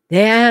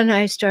 then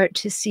I start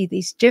to see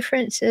these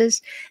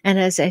differences. And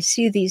as I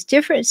see these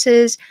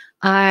differences,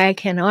 I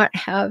cannot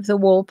have the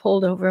wool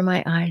pulled over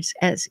my eyes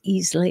as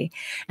easily.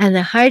 And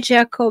the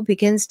hijackal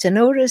begins to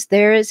notice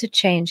there is a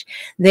change.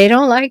 They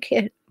don't like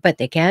it, but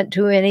they can't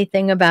do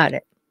anything about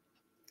it.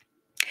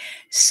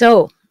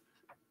 So,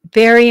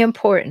 very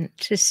important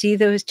to see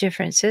those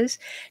differences,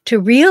 to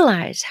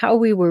realize how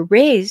we were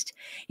raised.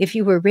 If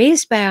you were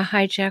raised by a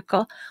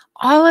hijackal,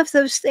 all of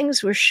those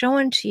things were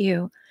shown to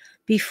you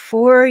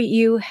before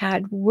you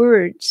had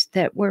words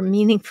that were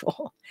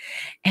meaningful.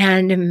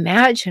 And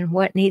imagine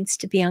what needs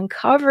to be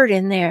uncovered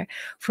in there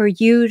for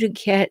you to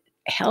get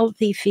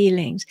healthy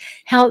feelings,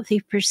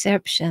 healthy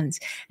perceptions,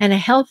 and a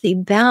healthy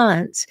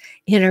balance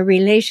in a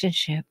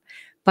relationship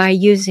by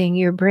using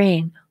your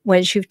brain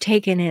once you've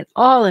taken in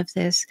all of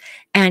this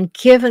and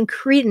given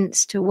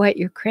credence to what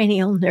your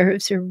cranial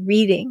nerves are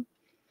reading.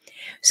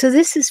 So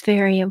this is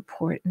very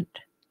important.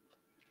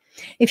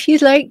 If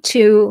you'd like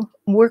to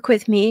work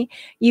with me,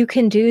 you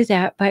can do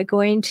that by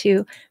going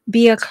to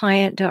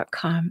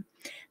beaclient.com.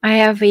 I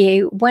have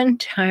a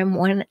one-time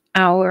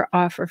 1-hour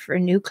offer for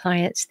new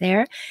clients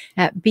there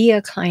at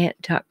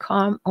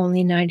beaclient.com,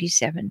 only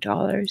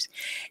 $97.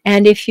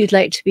 And if you'd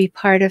like to be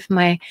part of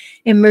my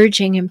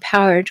emerging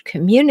empowered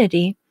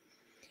community,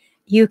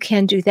 you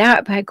can do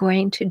that by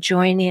going to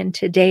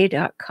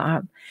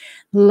joinintoday.com.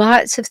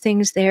 Lots of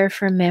things there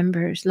for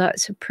members,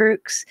 lots of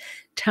perks,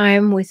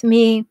 time with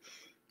me,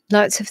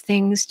 lots of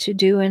things to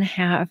do and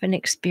have and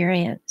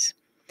experience.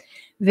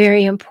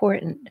 Very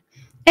important.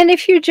 And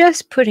if you're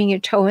just putting your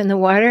toe in the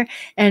water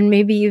and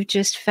maybe you've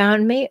just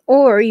found me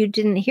or you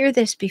didn't hear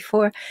this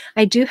before,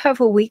 I do have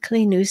a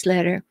weekly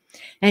newsletter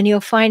and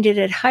you'll find it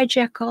at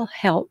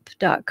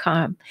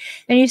hijackalhelp.com.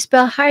 And you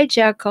spell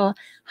hijackal,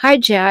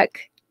 hijack,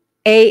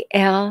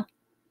 A-L,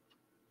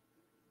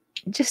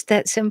 just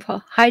that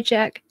simple,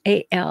 hijack,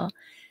 A-L,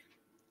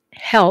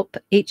 help,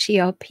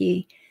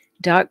 HELP.com.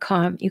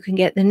 You can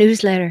get the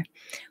newsletter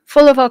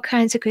full of all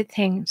kinds of good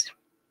things.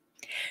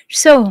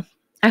 So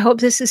I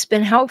hope this has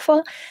been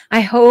helpful.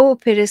 I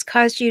hope it has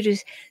caused you to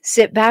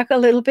sit back a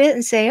little bit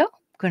and say, oh, I'm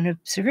going to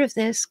observe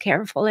this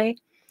carefully.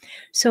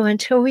 So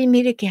until we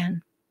meet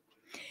again,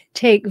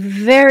 take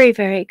very,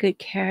 very good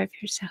care of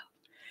yourself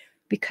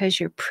because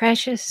you're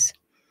precious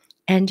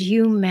and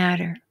you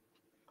matter.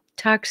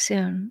 Talk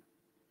soon.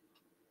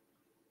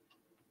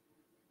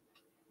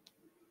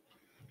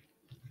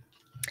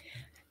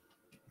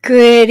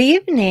 Good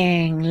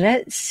evening.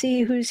 Let's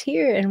see who's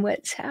here and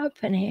what's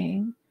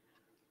happening.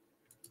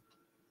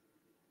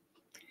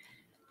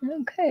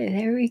 Okay,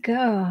 there we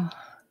go.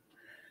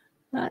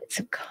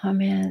 Lots of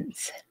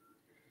comments.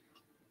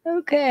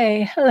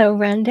 Okay, hello,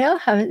 Randall.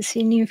 Haven't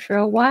seen you for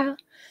a while.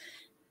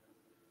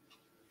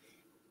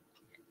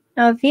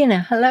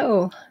 Alvina,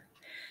 hello.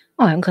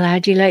 Oh, I'm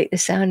glad you like the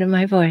sound of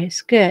my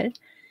voice. Good.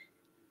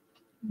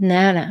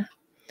 Nana,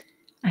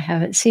 I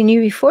haven't seen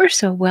you before,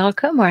 so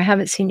welcome, or I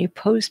haven't seen you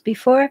post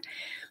before.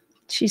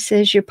 She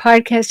says, your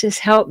podcast has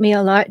helped me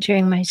a lot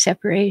during my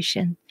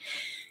separation.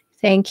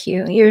 Thank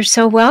you. You're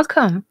so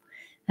welcome.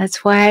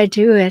 That's why I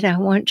do it. I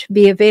want to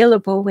be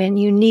available when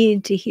you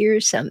need to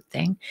hear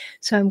something.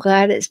 So I'm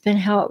glad it's been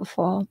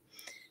helpful.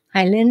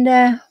 Hi,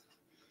 Linda.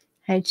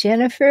 Hi,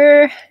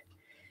 Jennifer.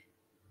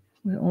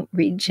 We won't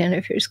read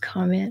Jennifer's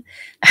comment.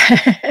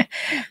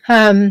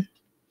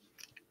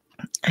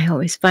 I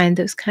always find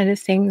those kind of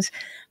things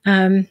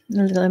a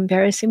little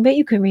embarrassing, but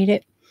you can read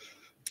it.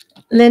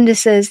 Linda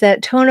says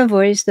that tone of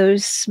voice,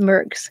 those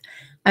smirks,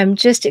 I'm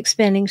just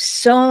expending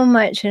so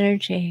much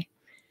energy.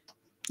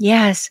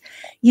 Yes,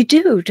 you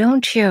do,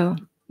 don't you?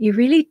 You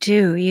really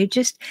do. You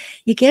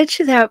get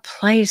to that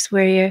place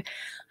where you're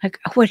like,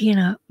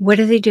 what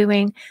are they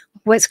doing?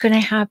 What's going to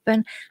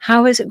happen?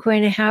 How is it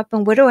going to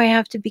happen? What do I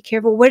have to be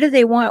careful? What do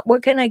they want?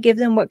 What can I give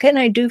them? What can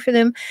I do for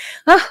them?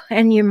 Oh,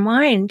 and your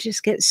mind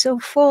just gets so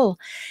full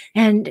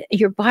and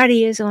your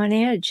body is on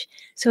edge.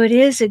 So it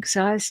is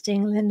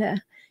exhausting,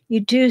 Linda. You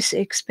do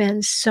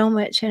expend so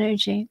much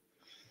energy.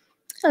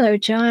 Hello,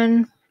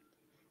 John.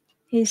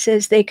 He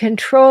says, they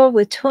control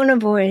with tone of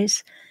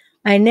voice.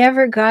 I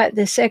never got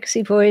the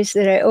sexy voice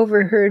that I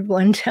overheard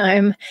one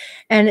time,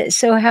 and it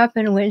so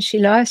happened when she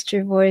lost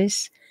her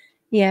voice.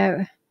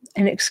 Yeah,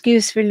 an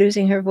excuse for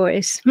losing her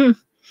voice.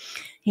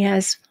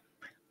 Yes.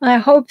 I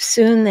hope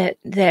soon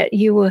that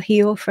you will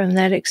heal from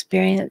that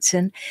experience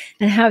and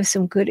have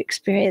some good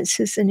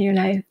experiences in your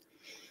life.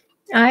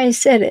 I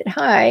said it.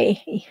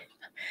 Hi.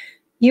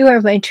 You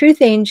are my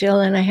truth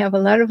angel, and I have a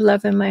lot of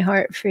love in my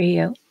heart for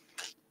you.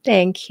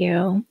 Thank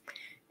you.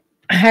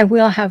 I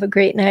will have a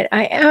great night.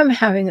 I am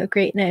having a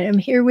great night. I'm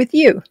here with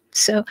you.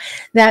 So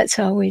that's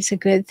always a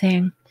good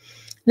thing.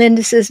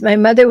 Linda says, my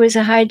mother was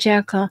a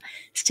hijackal.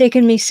 It's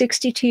taken me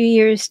 62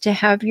 years to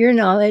have your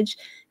knowledge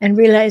and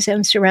realize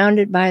I'm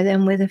surrounded by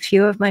them with a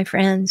few of my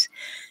friends.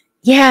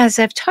 Yes,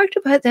 I've talked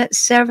about that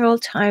several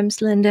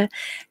times, Linda,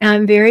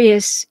 on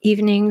various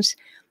evenings.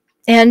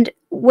 And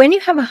when you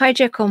have a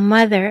hijackal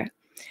mother,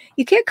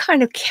 you get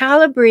kind of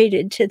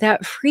calibrated to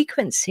that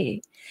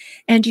frequency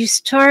and you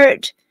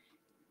start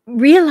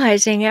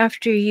realizing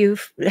after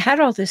you've had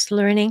all this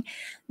learning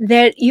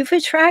that you've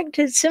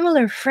attracted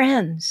similar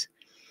friends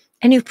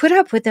and you've put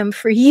up with them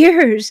for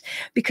years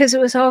because it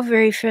was all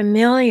very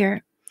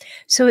familiar.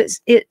 So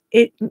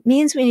it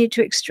means we need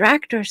to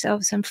extract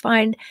ourselves and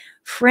find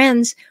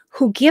friends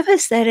who give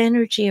us that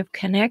energy of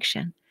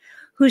connection,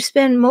 who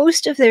spend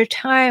most of their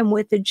time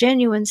with the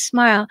genuine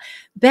smile,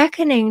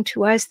 beckoning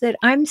to us that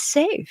I'm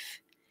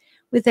safe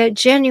with that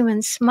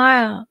genuine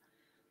smile.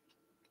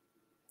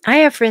 I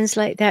have friends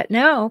like that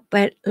now,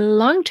 but a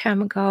long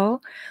time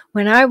ago,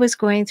 when I was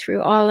going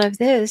through all of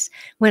this,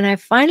 when I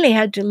finally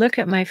had to look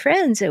at my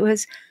friends, it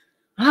was,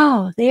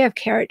 oh, they have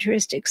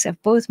characteristics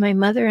of both my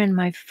mother and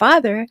my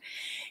father.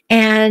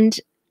 And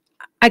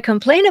I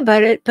complain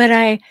about it, but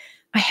I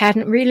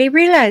hadn't really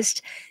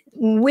realized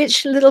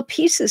which little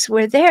pieces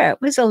were there.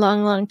 It was a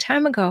long, long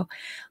time ago.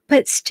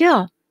 But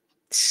still,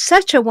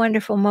 such a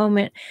wonderful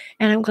moment.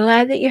 And I'm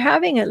glad that you're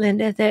having it,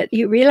 Linda, that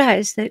you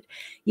realize that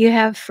you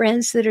have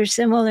friends that are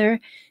similar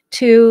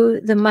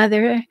to the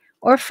mother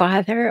or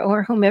father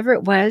or whomever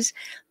it was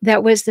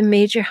that was the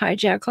major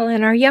hijackal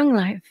in our young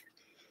life.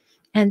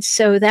 And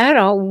so that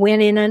all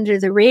went in under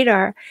the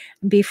radar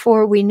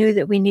before we knew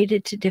that we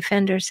needed to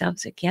defend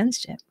ourselves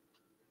against it.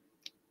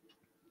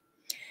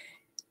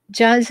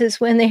 John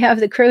says, when they have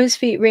the crow's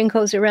feet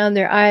wrinkles around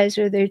their eyes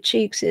or their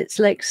cheeks, it's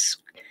like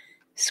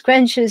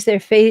scrunches their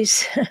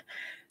face,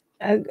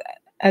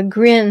 a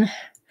grin.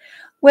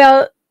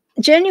 Well,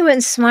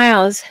 genuine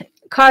smiles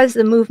cause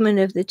the movement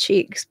of the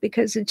cheeks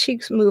because the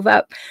cheeks move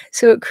up.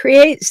 So it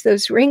creates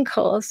those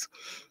wrinkles.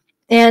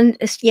 And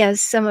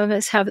yes, some of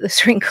us have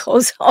those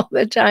wrinkles all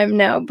the time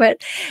now.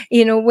 But,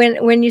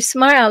 when you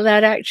smile,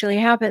 that actually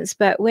happens.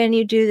 But when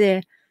you do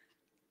the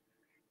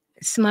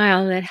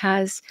smile that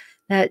has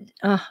that,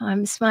 oh,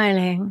 I'm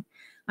smiling.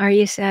 Are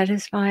you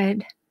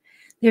satisfied?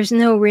 There's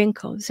no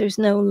wrinkles. There's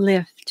no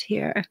lift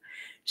here.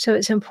 So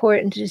it's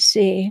important to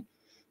see.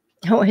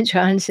 Oh, and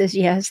John says,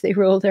 yes, they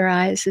roll their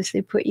eyes as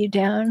they put you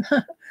down.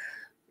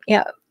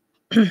 Yeah.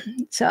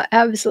 So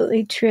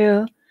absolutely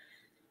true.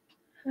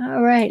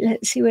 All right.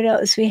 Let's see what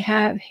else we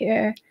have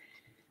here.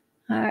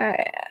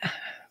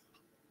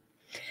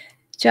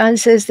 John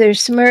says, their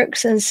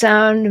smirks and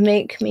sound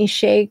make me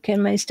shake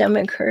and my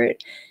stomach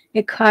hurt.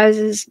 It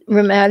causes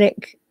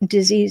rheumatic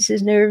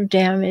diseases, nerve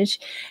damage.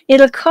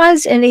 It'll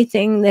cause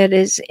anything that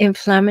is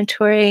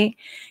inflammatory.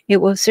 It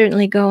will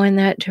certainly go in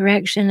that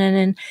direction. And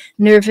in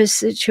nervous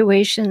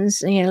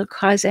situations, it'll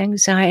cause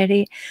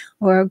anxiety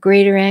or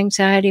greater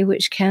anxiety,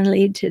 which can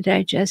lead to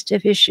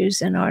digestive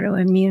issues and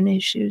autoimmune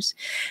issues.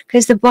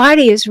 Because the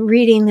body is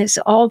reading this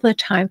all the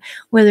time,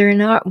 whether or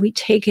not we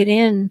take it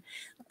in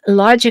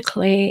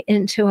logically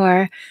into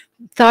our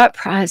thought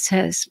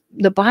process.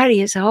 The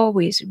body is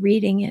always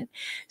reading it.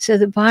 So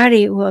the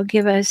body will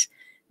give us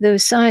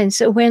those signs.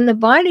 So when the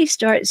body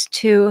starts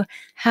to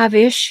have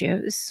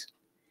issues,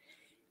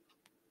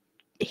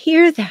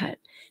 hear that.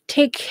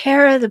 Take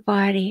care of the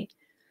body,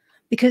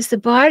 because the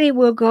body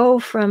will go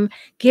from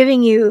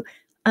giving you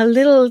a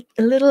little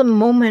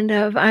moment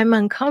of I'm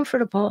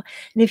uncomfortable,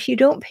 and if you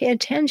don't pay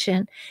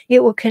attention, it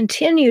will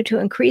continue to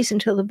increase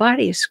until the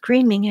body is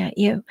screaming at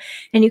you,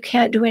 and you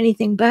can't do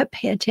anything but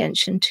pay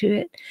attention to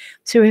it.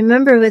 So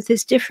remember, with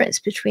this difference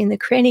between the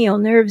cranial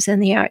nerves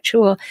and the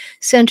actual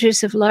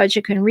centers of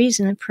logic and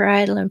reason, the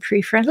parietal and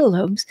prefrontal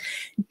lobes,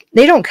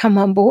 they don't come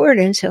on board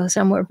until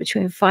somewhere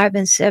between 5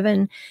 and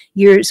 7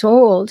 years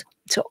old.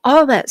 So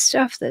all that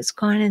stuff that's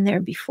gone in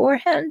there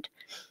beforehand.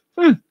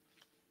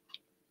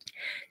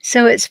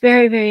 So it's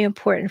very, very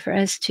important for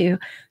us to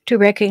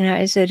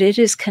recognize that it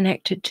is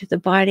connected to the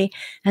body,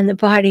 and the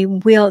body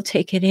will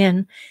take it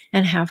in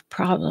and have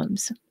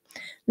problems.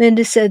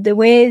 Linda said, the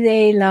way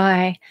they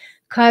lie,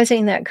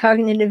 causing that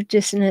cognitive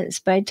dissonance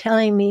by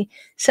telling me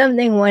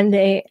something one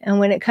day, and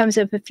when it comes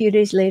up a few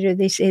days later,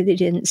 they say they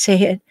didn't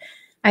say it.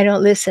 I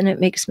don't listen. It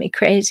makes me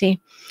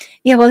crazy.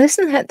 Yeah, well,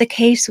 isn't that the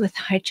case with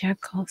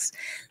hijackals?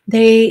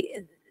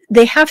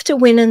 They have to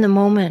win in the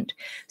moment.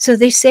 So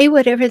they say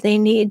whatever they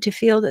need to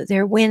feel that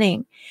they're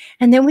winning.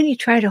 And then when you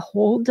try to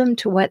hold them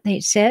to what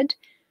they said,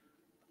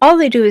 all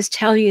they do is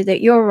tell you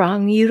that you're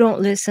wrong, you don't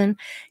listen,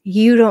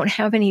 you don't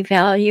have any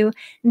value.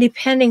 And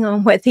depending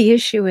on what the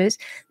issue is,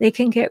 they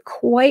can get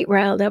quite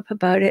riled up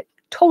about it,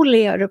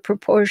 totally out of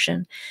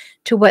proportion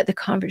to what the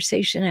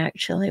conversation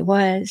actually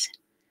was.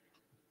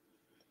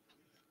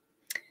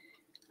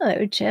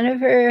 Hello,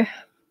 Jennifer.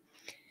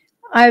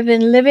 I've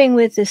been living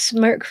with the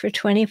smirk for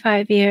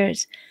 25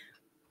 years.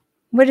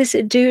 What does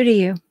it do to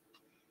you?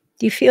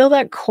 Do you feel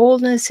that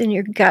coldness in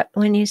your gut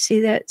when you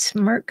see that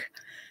smirk?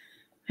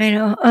 I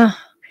know,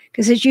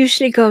 because it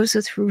usually goes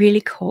with really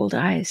cold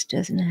eyes,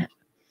 doesn't it?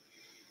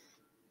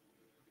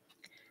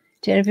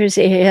 Jennifer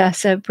says,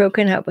 yes, I've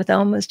broken up with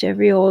almost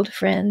every old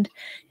friend.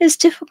 It's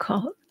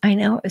difficult. I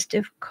know it's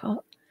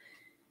difficult.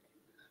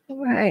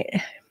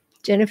 Right.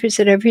 Jennifer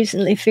said, I've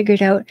recently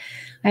figured out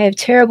I have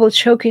terrible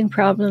choking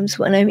problems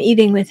when I'm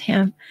eating with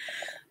him.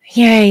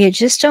 Yeah, you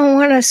just don't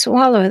want to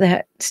swallow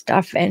that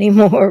stuff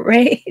anymore,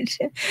 right?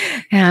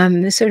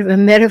 Sort of a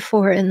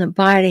metaphor in the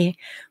body,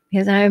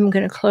 because I'm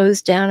going to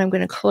close down. I'm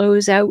going to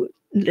close out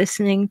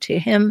listening to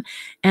him,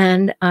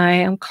 and I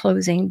am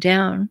closing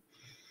down.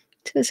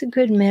 So it's a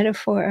good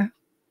metaphor.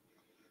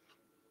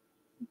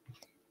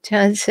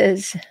 John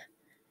says,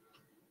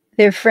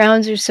 their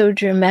frowns are so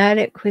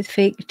dramatic with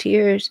fake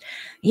tears.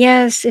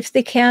 Yes, if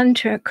they can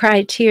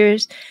cry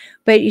tears,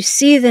 but you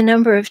see the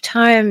number of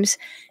times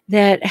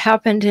that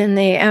happened in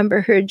the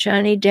Amber Heard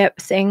Johnny Depp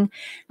thing,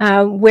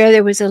 where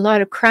there was a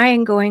lot of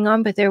crying going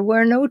on, but there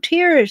were no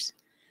tears.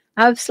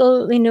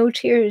 Absolutely no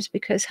tears,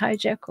 because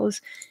hijackals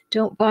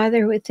don't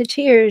bother with the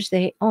tears.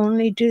 They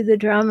only do the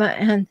drama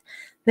and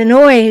the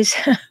noise.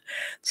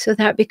 So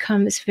that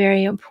becomes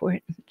very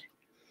important.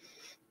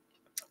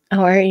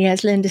 Or,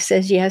 yes, Linda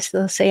says, yes,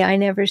 they'll say, I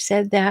never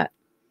said that.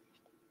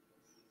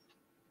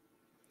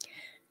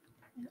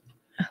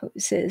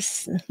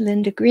 Says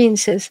Linda Green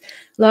says,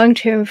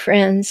 long-term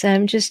friends,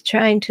 I'm just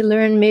trying to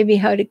learn maybe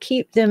how to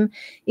keep them,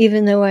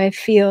 even though I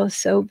feel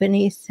so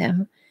beneath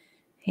them.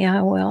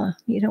 Yeah, well,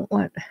 you don't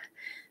want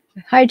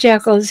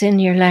hijackals in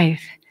your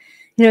life.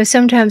 You know,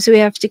 sometimes we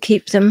have to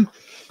keep them.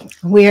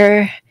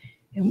 We're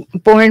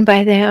born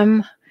by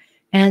them,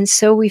 and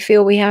so we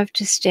feel we have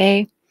to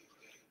stay,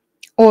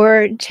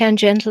 or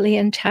tangentially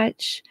in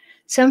touch.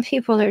 Some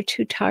people are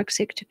too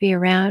toxic to be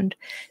around,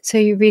 so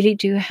you really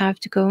do have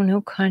to go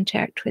no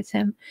contact with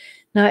them,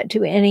 not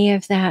do any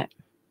of that.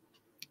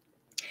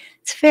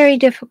 It's very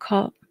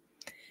difficult.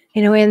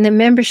 You know, in the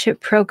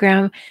membership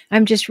program,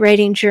 I'm just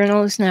writing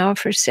journals now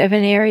for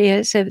 7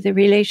 areas of the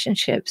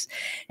relationships,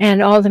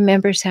 and all the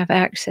members have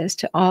access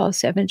to all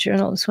 7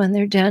 journals when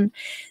they're done.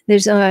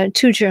 There's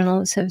 2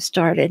 journals have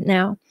started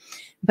now.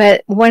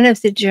 But one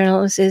of the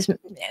journals is,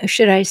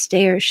 should I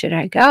stay or should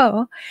I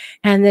go?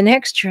 And the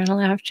next journal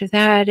after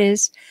that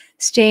is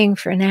staying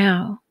for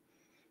now,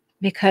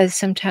 because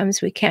sometimes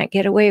we can't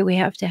get away. We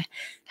have to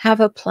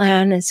have a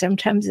plan, and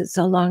sometimes it's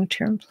a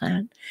long-term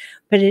plan.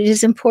 But it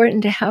is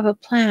important to have a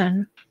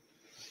plan.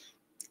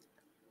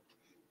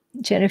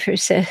 Jennifer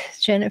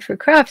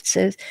Croft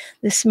says,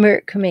 the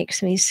smirk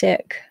makes me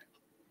sick.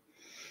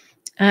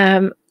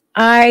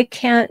 I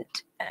can't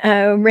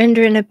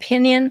render an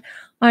opinion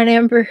on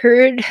Amber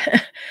Heard,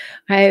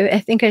 I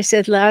think I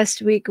said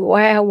last week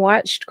why I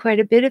watched quite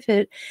a bit of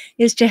it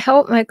is to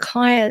help my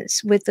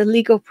clients with the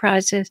legal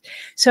process.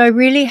 So I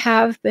really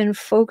have been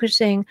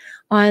focusing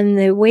on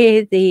the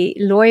way the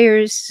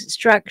lawyers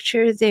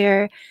structure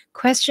their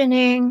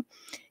questioning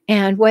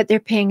and what they're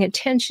paying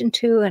attention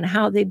to and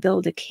how they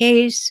build a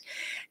case,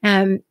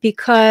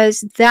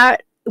 because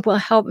that will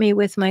help me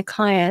with my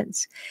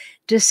clients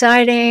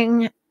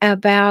deciding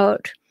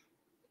about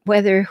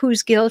whether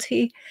who's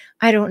guilty.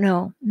 I don't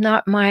know,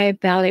 not my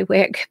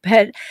ballywick,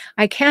 but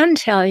I can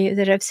tell you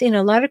that I've seen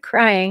a lot of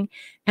crying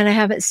and I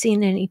haven't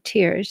seen any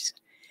tears.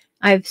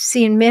 I've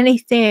seen many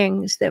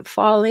things that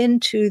fall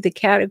into the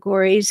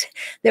categories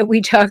that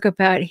we talk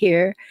about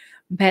here,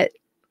 but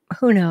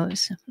who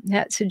knows?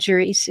 That's a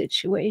jury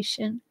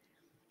situation.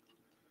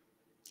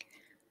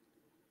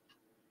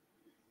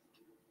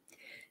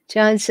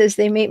 John says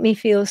they make me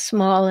feel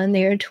small and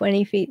they are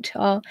 20 feet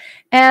tall.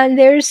 And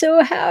they're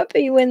so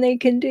happy when they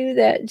can do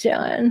that,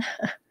 John.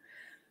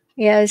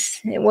 Yes,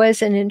 it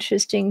was an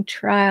interesting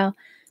trial.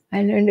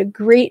 I learned a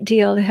great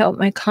deal to help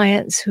my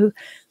clients who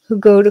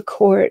go to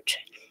court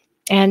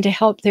and to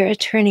help their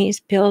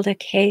attorneys build a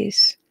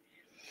case.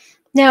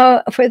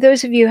 Now, for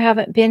those of you who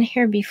haven't been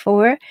here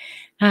before,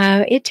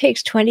 it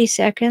takes 20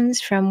 seconds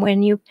from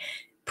when you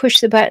push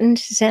the button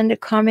to send a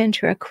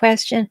comment or a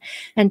question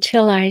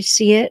until I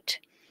see it.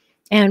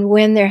 And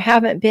when there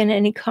haven't been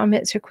any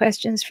comments or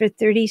questions for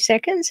 30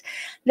 seconds,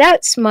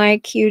 that's my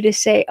cue to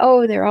say,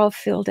 oh, they're all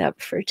filled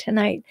up for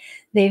tonight.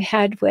 They've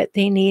had what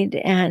they need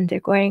and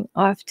they're going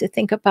off to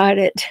think about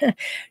it.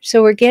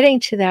 So we're getting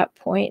to that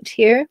point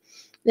here.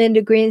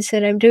 Linda Green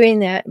said, I'm doing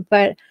that,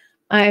 but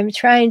I'm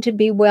trying to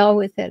be well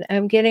with it.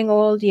 I'm getting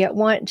old, yet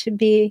want to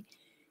be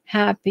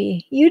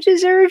happy. You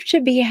deserve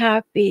to be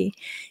happy.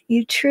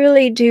 You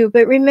truly do.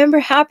 But remember,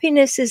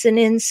 happiness is an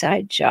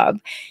inside job.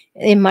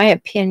 In my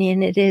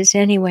opinion, it is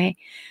anyway.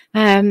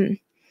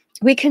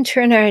 We can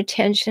turn our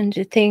attention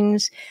to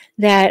things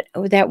that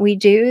we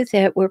do,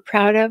 that we're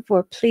proud of,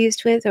 we're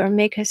pleased with, or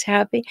make us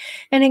happy,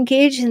 and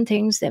engage in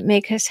things that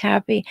make us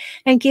happy,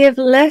 and give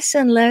less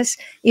and less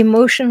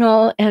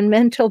emotional and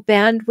mental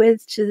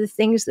bandwidth to the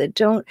things that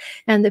don't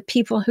and the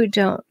people who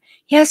don't.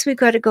 Yes, we've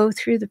got to go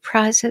through the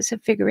process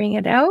of figuring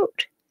it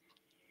out.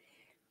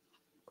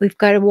 We've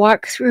got to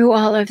walk through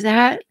all of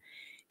that.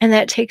 And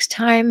that takes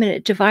time and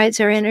it divides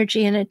our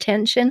energy and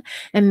attention.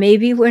 And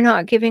maybe we're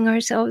not giving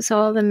ourselves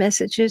all the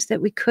messages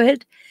that we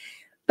could.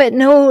 But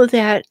know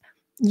that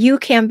you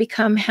can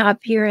become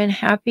happier and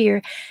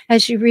happier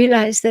as you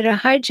realize that a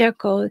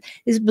hijackal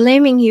is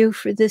blaming you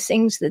for the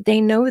things that they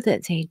know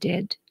that they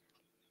did.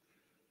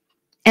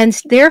 And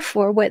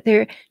therefore,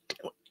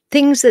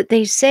 things that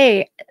they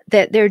say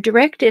that they're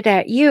directed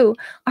at you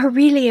are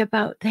really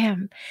about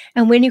them.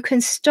 And when you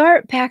can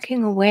start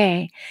backing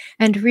away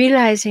and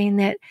realizing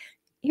that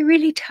you're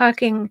really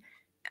talking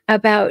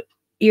about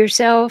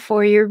yourself,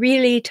 or you're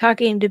really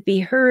talking to be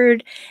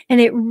heard, and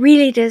it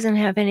really doesn't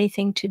have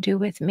anything to do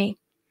with me.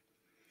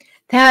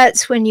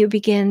 That's when you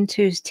begin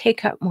to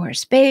take up more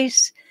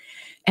space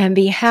and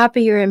be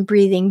happier and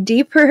breathing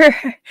deeper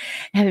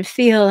and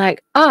feel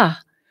like, I'm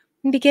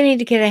beginning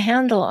to get a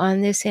handle on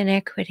this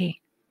inequity.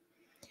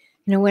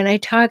 You know, when I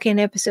talk in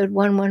episode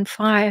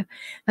 115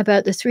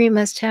 about the 3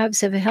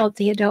 must-haves of a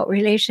healthy adult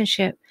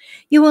relationship,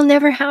 you will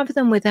never have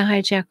them with a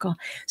hijackal.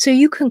 So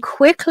you can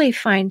quickly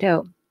find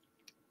out.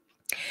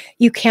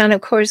 You can,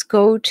 of course,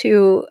 go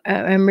to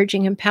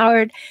Emerging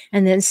Empowered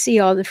and then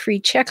see all the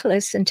free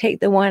checklists and take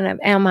the one of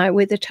Am I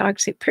with a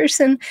Toxic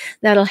Person?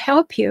 That'll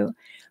help you.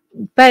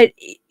 But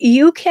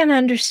you can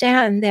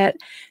understand that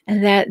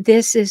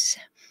this is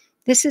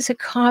a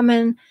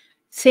common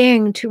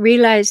thing to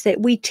realize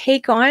that we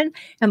take on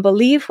and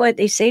believe what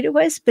they say to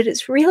us, but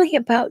it's really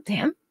about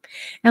them.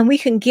 And we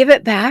can give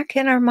it back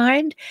in our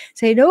mind,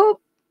 say,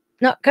 nope,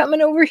 not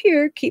coming over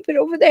here, keep it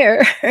over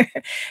there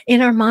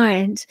in our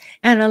minds,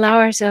 and allow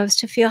ourselves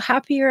to feel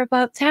happier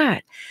about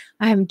that.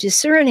 I'm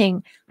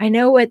discerning. I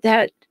know what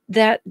that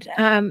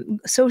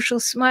social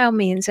smile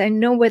means. I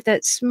know what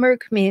that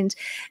smirk means,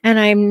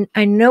 and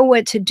I know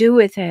what to do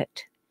with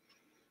it.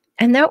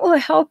 And that will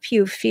help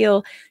you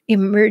feel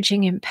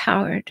emerging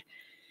empowered.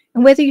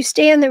 And whether you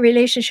stay in the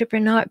relationship or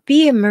not,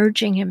 be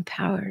emerging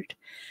empowered.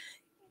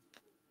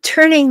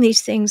 Turning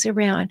these things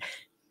around,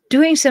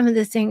 doing some of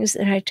the things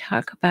that I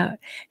talk about,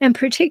 in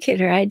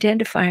particular,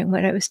 identifying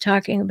what I was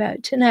talking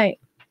about tonight.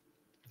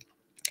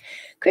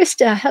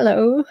 Krista,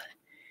 hello,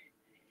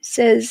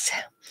 says,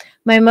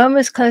 my mom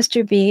was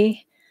cluster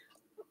B.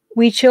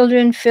 We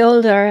children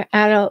filled our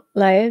adult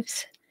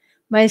lives.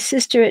 My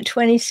sister at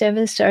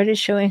 27 started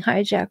showing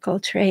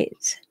hijackal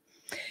traits.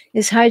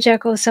 Is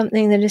hijackal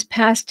something that is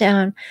passed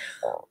down?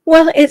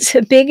 Well, it's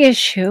a big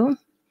issue.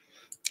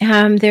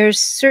 There's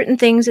certain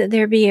things that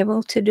they'll be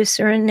able to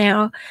discern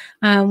now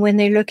when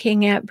they're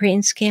looking at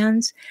brain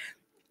scans.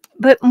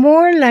 But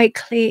more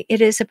likely,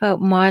 it is about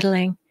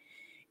modeling.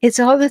 It's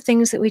all the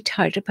things that we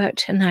talked about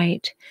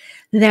tonight,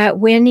 that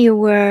when you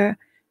were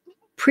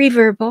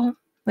pre-verbal,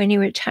 when you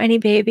were a tiny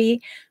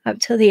baby up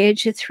till the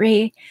age of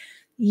 3,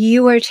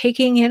 You are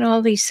taking in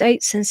all these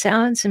sights and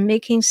sounds and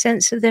making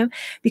sense of them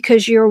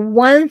because your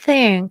one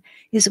thing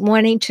is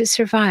wanting to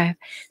survive.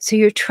 So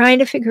you're trying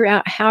to figure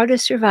out how to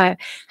survive,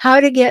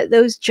 how to get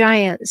those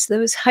giants,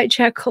 those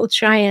hijackal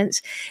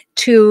giants,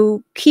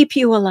 to keep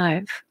you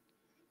alive.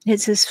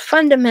 It's as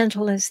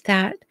fundamental as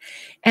that.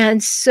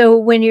 And so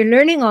when you're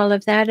learning all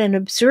of that and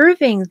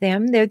observing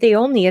them, they're the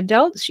only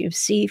adults you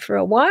see for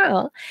a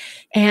while.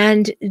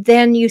 And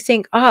then you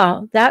think,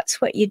 oh, that's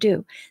what you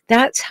do.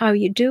 That's how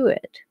you do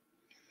it.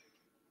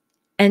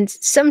 And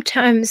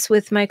sometimes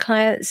with my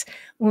clients,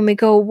 when we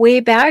go way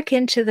back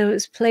into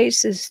those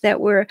places that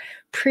were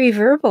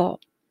pre-verbal,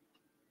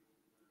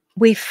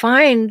 we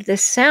find the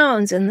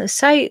sounds and the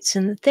sights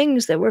and the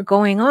things that were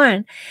going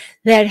on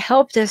that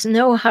helped us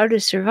know how to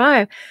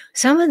survive.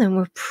 Some of them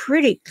were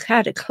pretty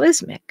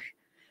cataclysmic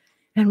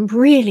and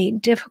really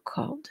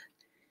difficult.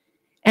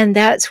 And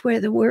that's where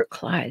the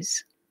work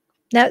lies.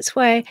 That's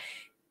why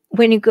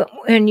when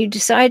you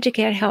decide to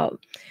get help,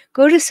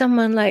 go to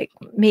someone like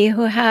me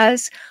who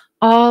has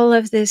all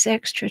of this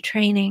extra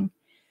training,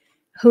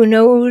 who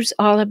knows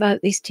all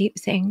about these deep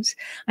things.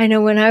 I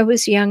know when I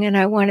was young and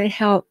I wanted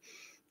help,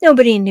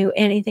 nobody knew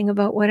anything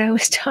about what I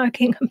was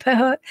talking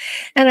about.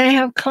 And I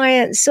have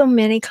clients, so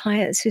many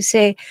clients who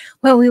say,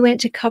 well, we went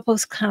to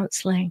couples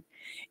counseling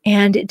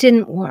and it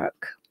didn't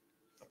work,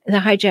 the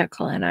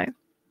hijackal and I.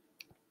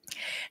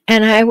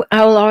 And I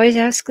will always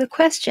ask the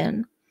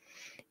question,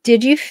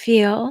 did you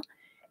feel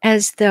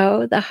as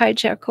though the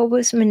hijackal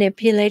was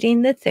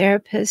manipulating the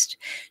therapist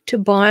to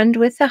bond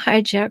with the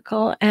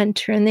hijackal and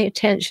turn the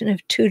attention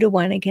of 2 to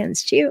 1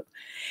 against you?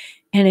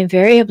 And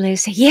invariably I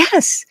say,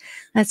 yes,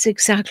 that's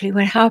exactly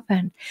what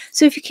happened.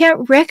 So if you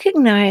can't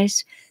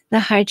recognize the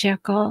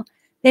hijackal,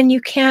 then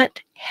you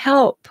can't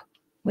help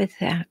with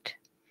that.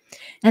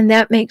 And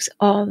that makes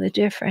all the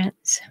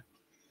difference.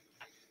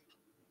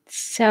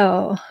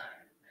 So,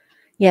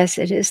 yes,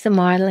 it is the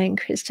modeling,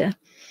 Krista.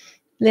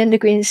 Linda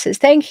Green says,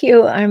 thank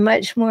you. I'm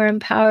much more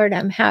empowered.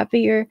 I'm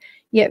happier,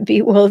 yet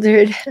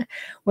bewildered.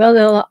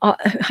 Well,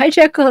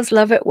 hijackals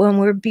love it when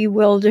we're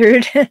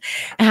bewildered,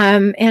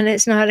 and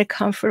it's not a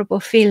comfortable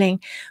feeling.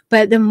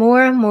 But the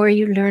more and more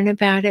you learn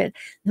about it,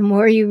 the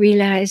more you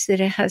realize that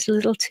it has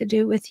little to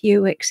do with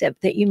you,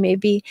 except that you may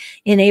be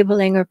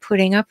enabling or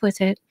putting up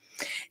with it,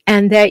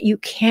 and that you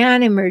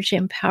can emerge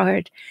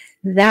empowered.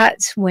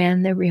 That's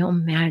when the real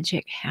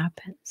magic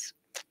happens.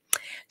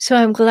 So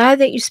I'm glad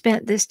that you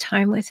spent this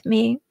time with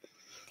me.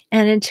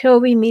 And until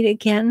we meet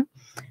again,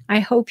 I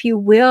hope you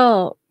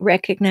will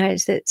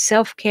recognize that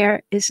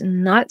self-care is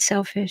not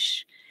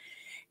selfish,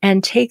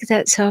 and take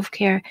that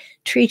self-care,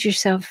 treat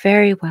yourself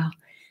very well,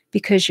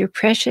 because you're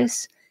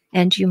precious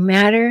and you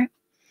matter.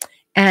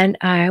 And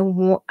I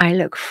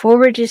look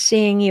forward to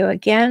seeing you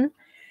again.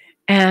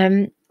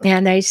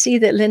 And I see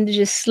that Linda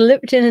just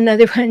slipped in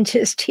another one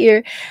just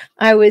here.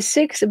 I was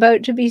 6,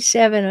 about to be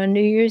 7 on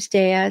New Year's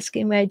Day,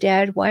 asking my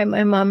dad why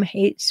my mom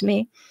hates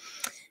me.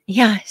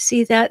 Yeah,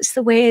 see, that's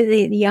the way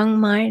the young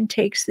mind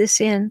takes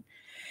this in.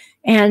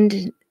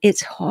 And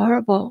it's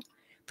horrible,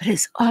 but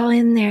it's all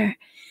in there.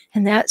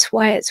 And that's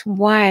why it's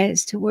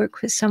wise to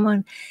work with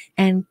someone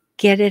and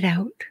get it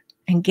out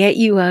and get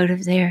you out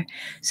of there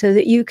so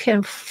that you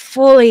can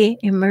fully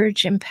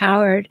emerge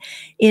empowered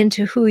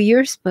into who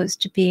you're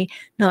supposed to be,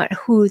 not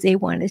who they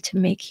wanted to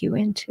make you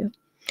into.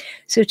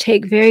 So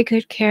take very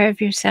good care of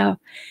yourself,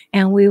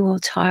 and we will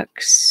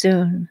talk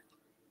soon.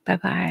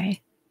 Bye-bye.